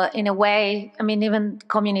because in a way, I mean, even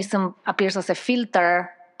communism appears as a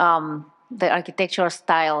filter. The architectural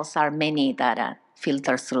styles are many that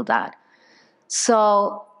filter through that.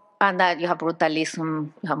 So. And that you have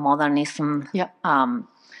brutalism, you have modernism. Yeah.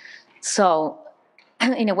 So,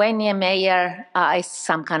 in a way, Niemeyer is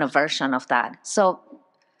some kind of version of that. So,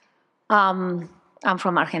 I'm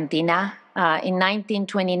from Argentina. In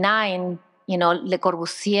 1929, Le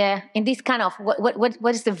Corbusier, in this kind of,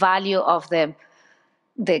 what is the value of the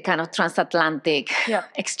kind of transatlantic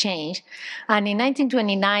exchange? And in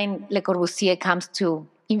 1929, Le Corbusier comes to,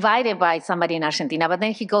 invited by somebody in Argentina, but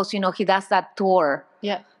then he goes, he does that tour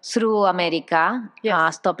through America,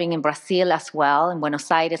 stopping in Brazil as well, in Buenos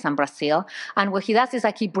Aires and Brazil. And what he does is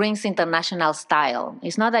he brings international style.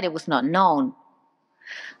 It's not that it was not known.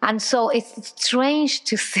 And so it's strange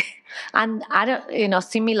to see, and I don't,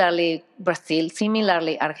 similarly Brazil,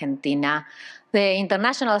 similarly Argentina, the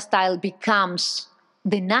international style becomes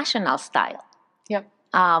the national style. Yeah.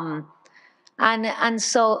 And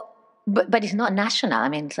so, but it's not national. I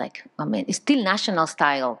mean, it's still national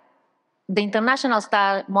style. The international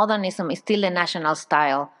style, modernism, is still the national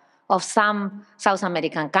style of some South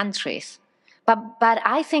American countries. But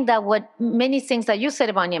I think that many things that you said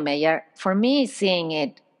about Niemeyer, for me, seeing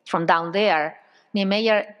it from down there,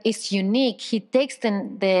 Niemeyer is unique. He takes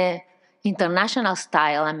the international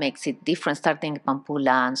style and makes it different, starting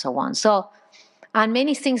Pampula and so on. So, and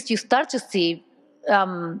many things you start to see,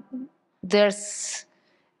 there's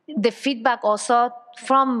the feedback also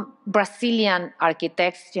from Brazilian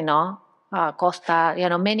architects,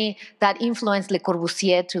 Costa, many that influenced Le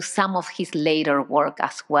Corbusier to some of his later work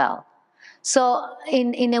as well. So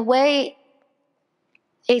in a way,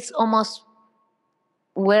 it's almost,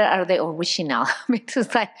 where are the original?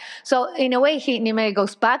 So in a way, Niemeyer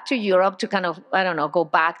goes back to Europe to kind of, go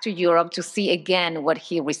back to Europe to see again what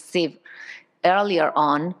he received earlier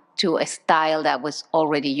on to a style that was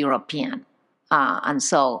already European. And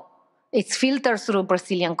so it's filtered through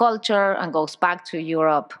Brazilian culture and goes back to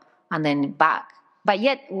Europe and then back. But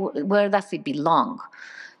yet, where does it belong?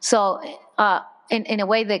 So in a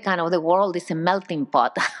way, the world is a melting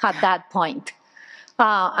pot at that point.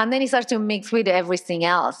 And then it starts to mix with everything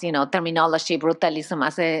else, terminology, brutalism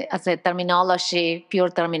as a terminology, pure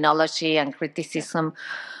terminology and criticism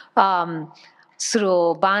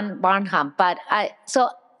through Barnham. But I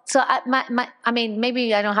mean,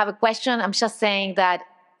 maybe I don't have a question. I'm just saying that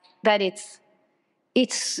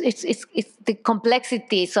it's the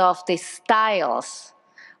complexities of the styles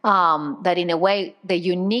that, in a way, the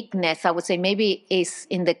uniqueness, I would say, maybe is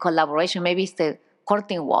in the collaboration. Maybe it's the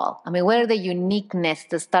curtain wall. I mean, where the uniqueness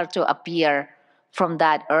to start to appear from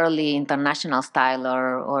that early international style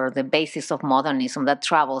or the basis of modernism that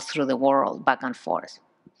travels through the world back and forth.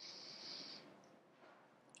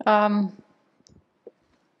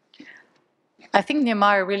 I think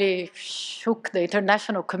Niemeyer really shook the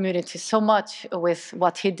international community so much with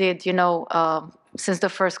what he did, since the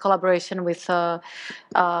first collaboration with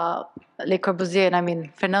Le Corbusier, and I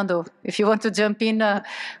mean, Fernando, if you want to jump in,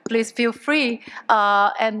 please feel free.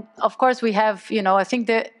 And of course, we have, I think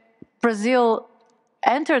that Brazil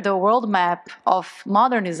entered the world map of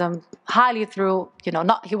modernism highly through,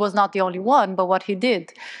 he was not the only one, but what he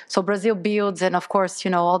did. So Brazil builds, and of course,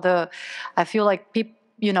 I feel like people,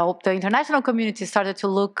 the international community started to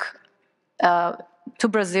look to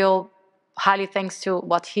Brazil highly thanks to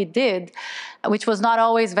what he did, which was not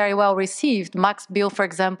always very well received. Max Bill, for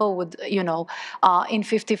example, would, in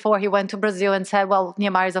 54, he went to Brazil and said, well,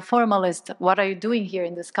 Niemeyer is a formalist. What are you doing here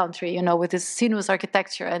in this country, with this sinuous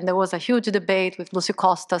architecture? And there was a huge debate with Lúcio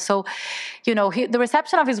Costa. So, the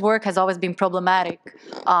reception of his work has always been problematic.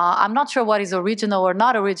 I'm not sure what is original or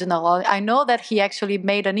not original. I know that he actually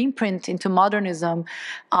made an imprint into modernism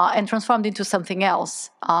and transformed into something else.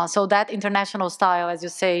 So that international style, as you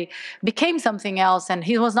say, became something else, and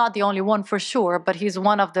he was not the only one for sure, but he's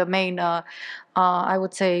one of the main, I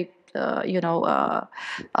would say,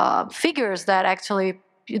 figures that actually,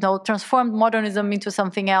 transformed modernism into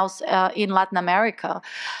something else in Latin America.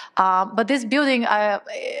 But this building,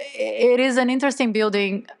 it is an interesting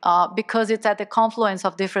building because it's at the confluence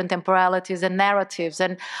of different temporalities and narratives.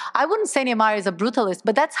 And I wouldn't say Niemeyer is a brutalist,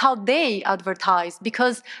 but that's how they advertised,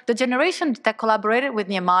 because the generation that collaborated with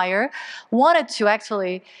Niemeyer wanted to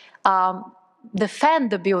actually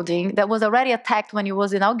defend the building that was already attacked when it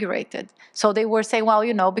was inaugurated. So they were saying,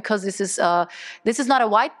 well, because this is not a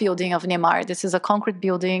white building of Niemeyer, this is a concrete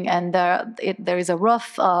building, and there is a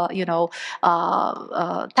rough,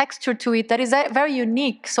 texture to it that is very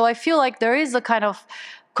unique. So I feel like there is a kind of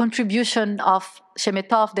contribution of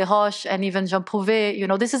Chemetov, Desroches, and even Jean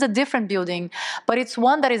Prouvé. This is a different building, but it's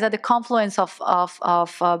one that is at the confluence of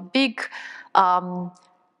big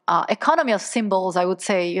economy of symbols, I would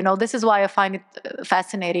say. This is why I find it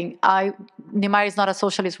fascinating. Niemeyer is not a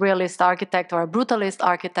socialist realist architect or a brutalist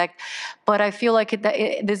architect, but I feel like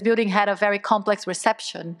this building had a very complex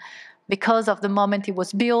reception because of the moment it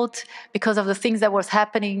was built, because of the things that were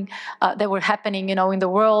happening, in the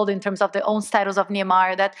world in terms of the own status of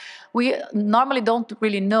Niemeyer that we normally don't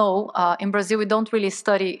really know. In Brazil, we don't really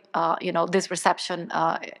study, this reception,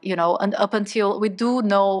 and up until we do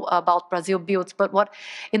know about Brazil builds. But what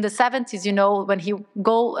in the 70s, when he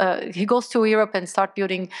goes to Europe and start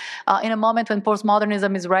building in a moment when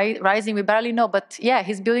postmodernism is rising, we barely know. But yeah,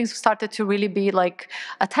 his buildings started to really be like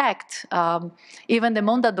attacked. Even the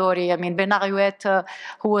Mondadori, Bernard Huet,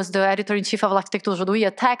 who was the editor-in-chief of L'Architecture Aujourd'hui,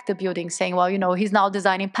 attacked the building, saying, well, he's now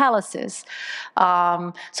designing palaces.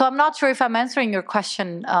 So I'm not sure if I'm answering your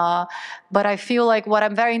question, but I feel like what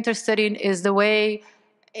I'm very interested in is the way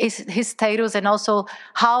his status and also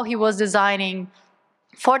how he was designing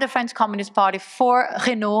for the French Communist Party, for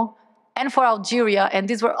Renault, and for Algeria, and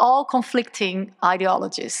these were all conflicting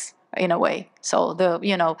ideologies in a way. So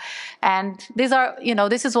and these are,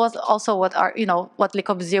 this is also what what Le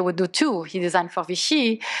Corbusier would do too. He designed for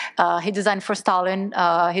Vichy, he designed for Stalin,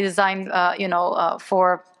 he designed,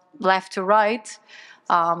 for left to right.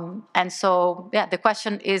 And so, yeah, the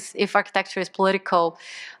question is if architecture is political.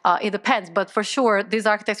 It depends, but for sure, these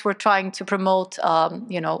architects were trying to promote,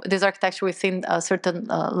 this architecture within a certain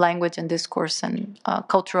language and discourse and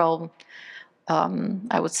cultural,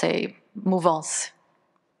 I would say, mouvance.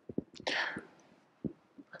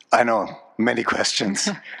 I know, many questions,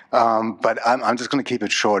 but I'm just going to keep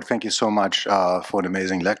it short. Thank you so much for an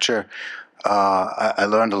amazing lecture. I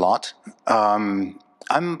learned a lot.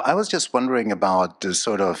 I was just wondering about the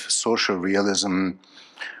sort of social realism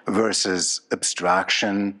versus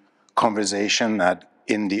abstraction conversation that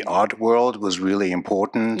in the art world was really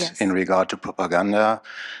important. Yes. In regard to propaganda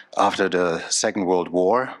after the Second World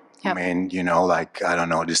War. Yep. I don't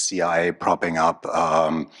know, the CIA propping up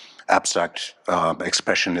abstract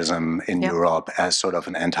expressionism in Yep. Europe as sort of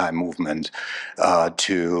an anti-movement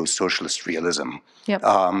to socialist realism. Yep.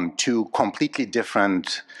 Two completely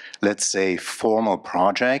different, let's say, formal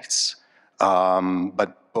projects,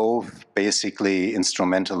 but both basically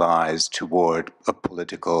instrumentalized toward a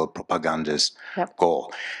political propagandist Yep.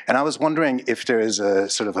 goal. And I was wondering if there is a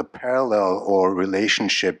sort of a parallel or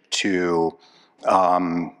relationship to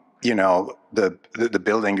the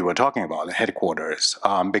building you were talking about, the headquarters,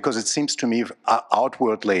 because it seems to me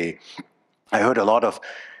outwardly, I heard a lot of,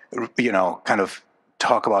 kind of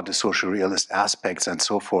talk about the social realist aspects and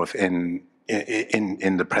so forth in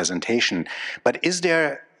the presentation. But is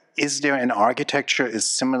there in architecture is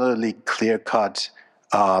similarly clear-cut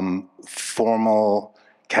formal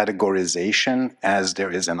categorization as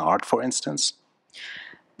there is in art, for instance?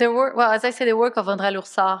 As I said, the work of André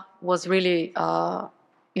Lursa was really,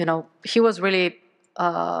 he was really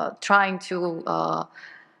trying to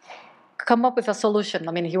come up with a solution.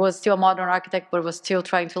 I mean, he was still a modern architect, but was still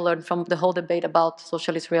trying to learn from the whole debate about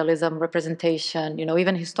socialist realism, representation,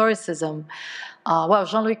 even historicism. Well,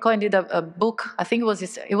 Jean-Louis Cohen did a book, I think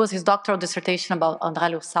it was his doctoral dissertation about André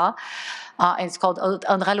Loursat, and it's called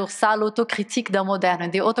André Loursat, l'autocritique d'un moderne.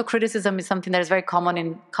 And the autocriticism is something that is very common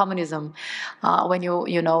in communism. When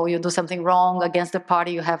you do something wrong against the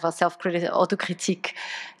party, you have a autocritique.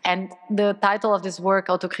 And the title of this work,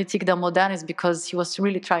 Autocritique d'un moderne, is because he was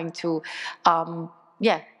really trying to,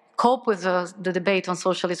 cope with the debate on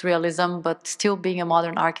socialist realism, but still being a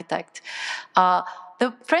modern architect. The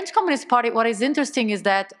French Communist Party, what is interesting is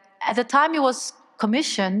that at the time it was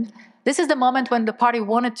commissioned, this is the moment when the party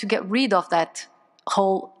wanted to get rid of that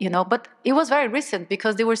whole, but it was very recent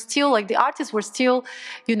because they were still, the artists were still,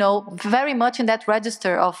 very much in that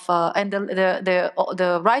register of, and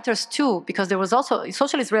the writers too, because there was also,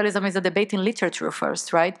 socialist realism is a debate in literature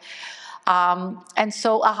first, right? And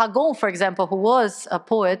so Aragon, for example, who was a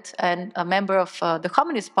poet and a member of the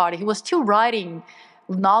Communist Party, he was still writing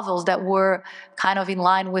novels that were kind of in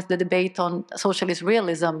line with the debate on socialist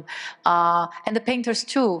realism, and the painters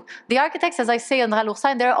too. The architects, as I say, André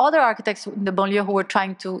Loursat, and there are other architects in the banlieue who were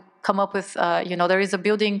trying to come up with, there is a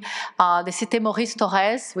building, the Cité Maurice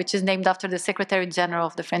Thorez, which is named after the Secretary General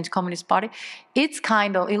of the French Communist Party. It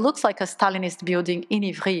looks like a Stalinist building in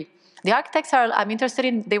Ivry. The architects I'm interested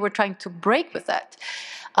in, they were trying to break with that.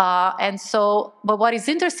 But what is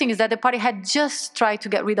interesting is that the party had just tried to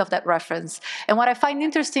get rid of that reference. And what I find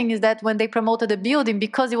interesting is that when they promoted the building,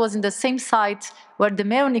 because it was in the same site where the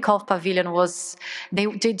Melnikov Pavilion was,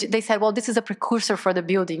 they said, well, this is a precursor for the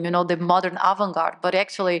building, the modern avant-garde. But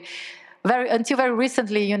actually, until very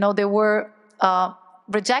recently, they were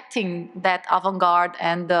rejecting that avant-garde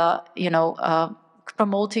and,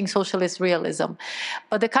 promoting socialist realism.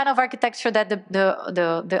 But the kind of architecture that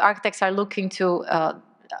the architects are looking to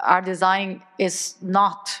are designing is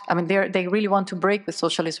not, they really want to break with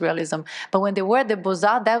socialist realism. But when they were at the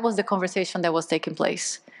Beaux-Arts, that was the conversation that was taking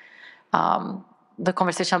place, the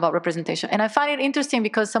conversation about representation. And I find it interesting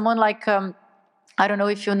because someone like, I don't know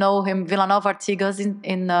if you know him, Villanova Artigas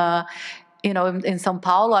in São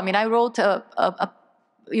Paulo. I wrote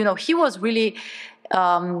he was really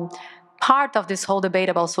part of this whole debate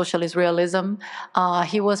about socialist realism.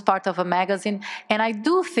 He was part of a magazine, and I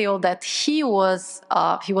do feel that he was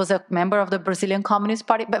a member of the Brazilian Communist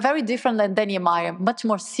Party, but very different than Niemeyer, much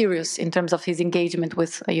more serious in terms of his engagement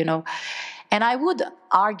with, And I would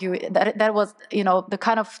argue that was, the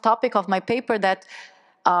kind of topic of my paper that,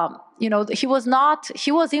 he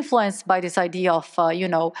was influenced by this idea of,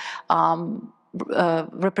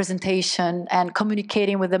 representation and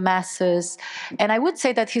communicating with the masses. And I would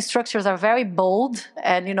say that his structures are very bold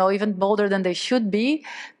and, even bolder than they should be.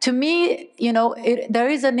 To me, there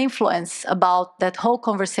is an influence about that whole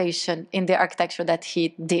conversation in the architecture that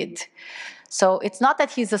he did. So it's not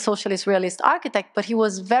that he's a socialist realist architect, but he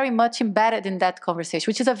was very much embedded in that conversation,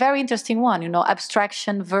 which is a very interesting one,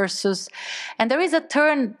 abstraction versus, and there is a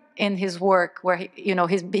turn in his work where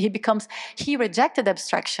he rejected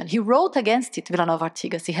abstraction. He wrote against it, Villanova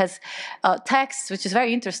Artigas. He has texts, which is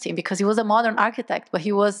very interesting because he was a modern architect, but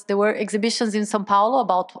there were exhibitions in São Paulo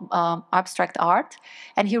about abstract art,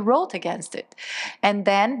 and he wrote against it. And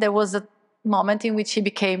then there was a moment in which he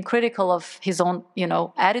became critical of his own,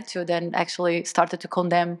 attitude and actually started to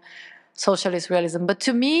condemn socialist realism. But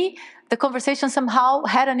to me, the conversation somehow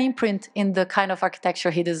had an imprint in the kind of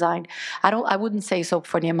architecture he designed. I wouldn't say so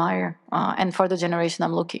for Niemeyer and for the generation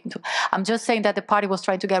I'm looking to. I'm just saying that the party was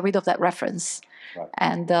trying to get rid of that reference, right.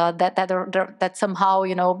 And that somehow,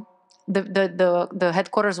 the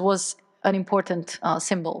headquarters was an important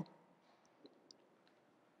symbol.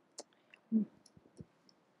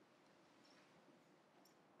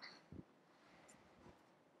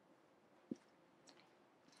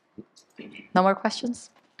 No more questions?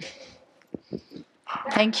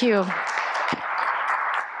 Thank you.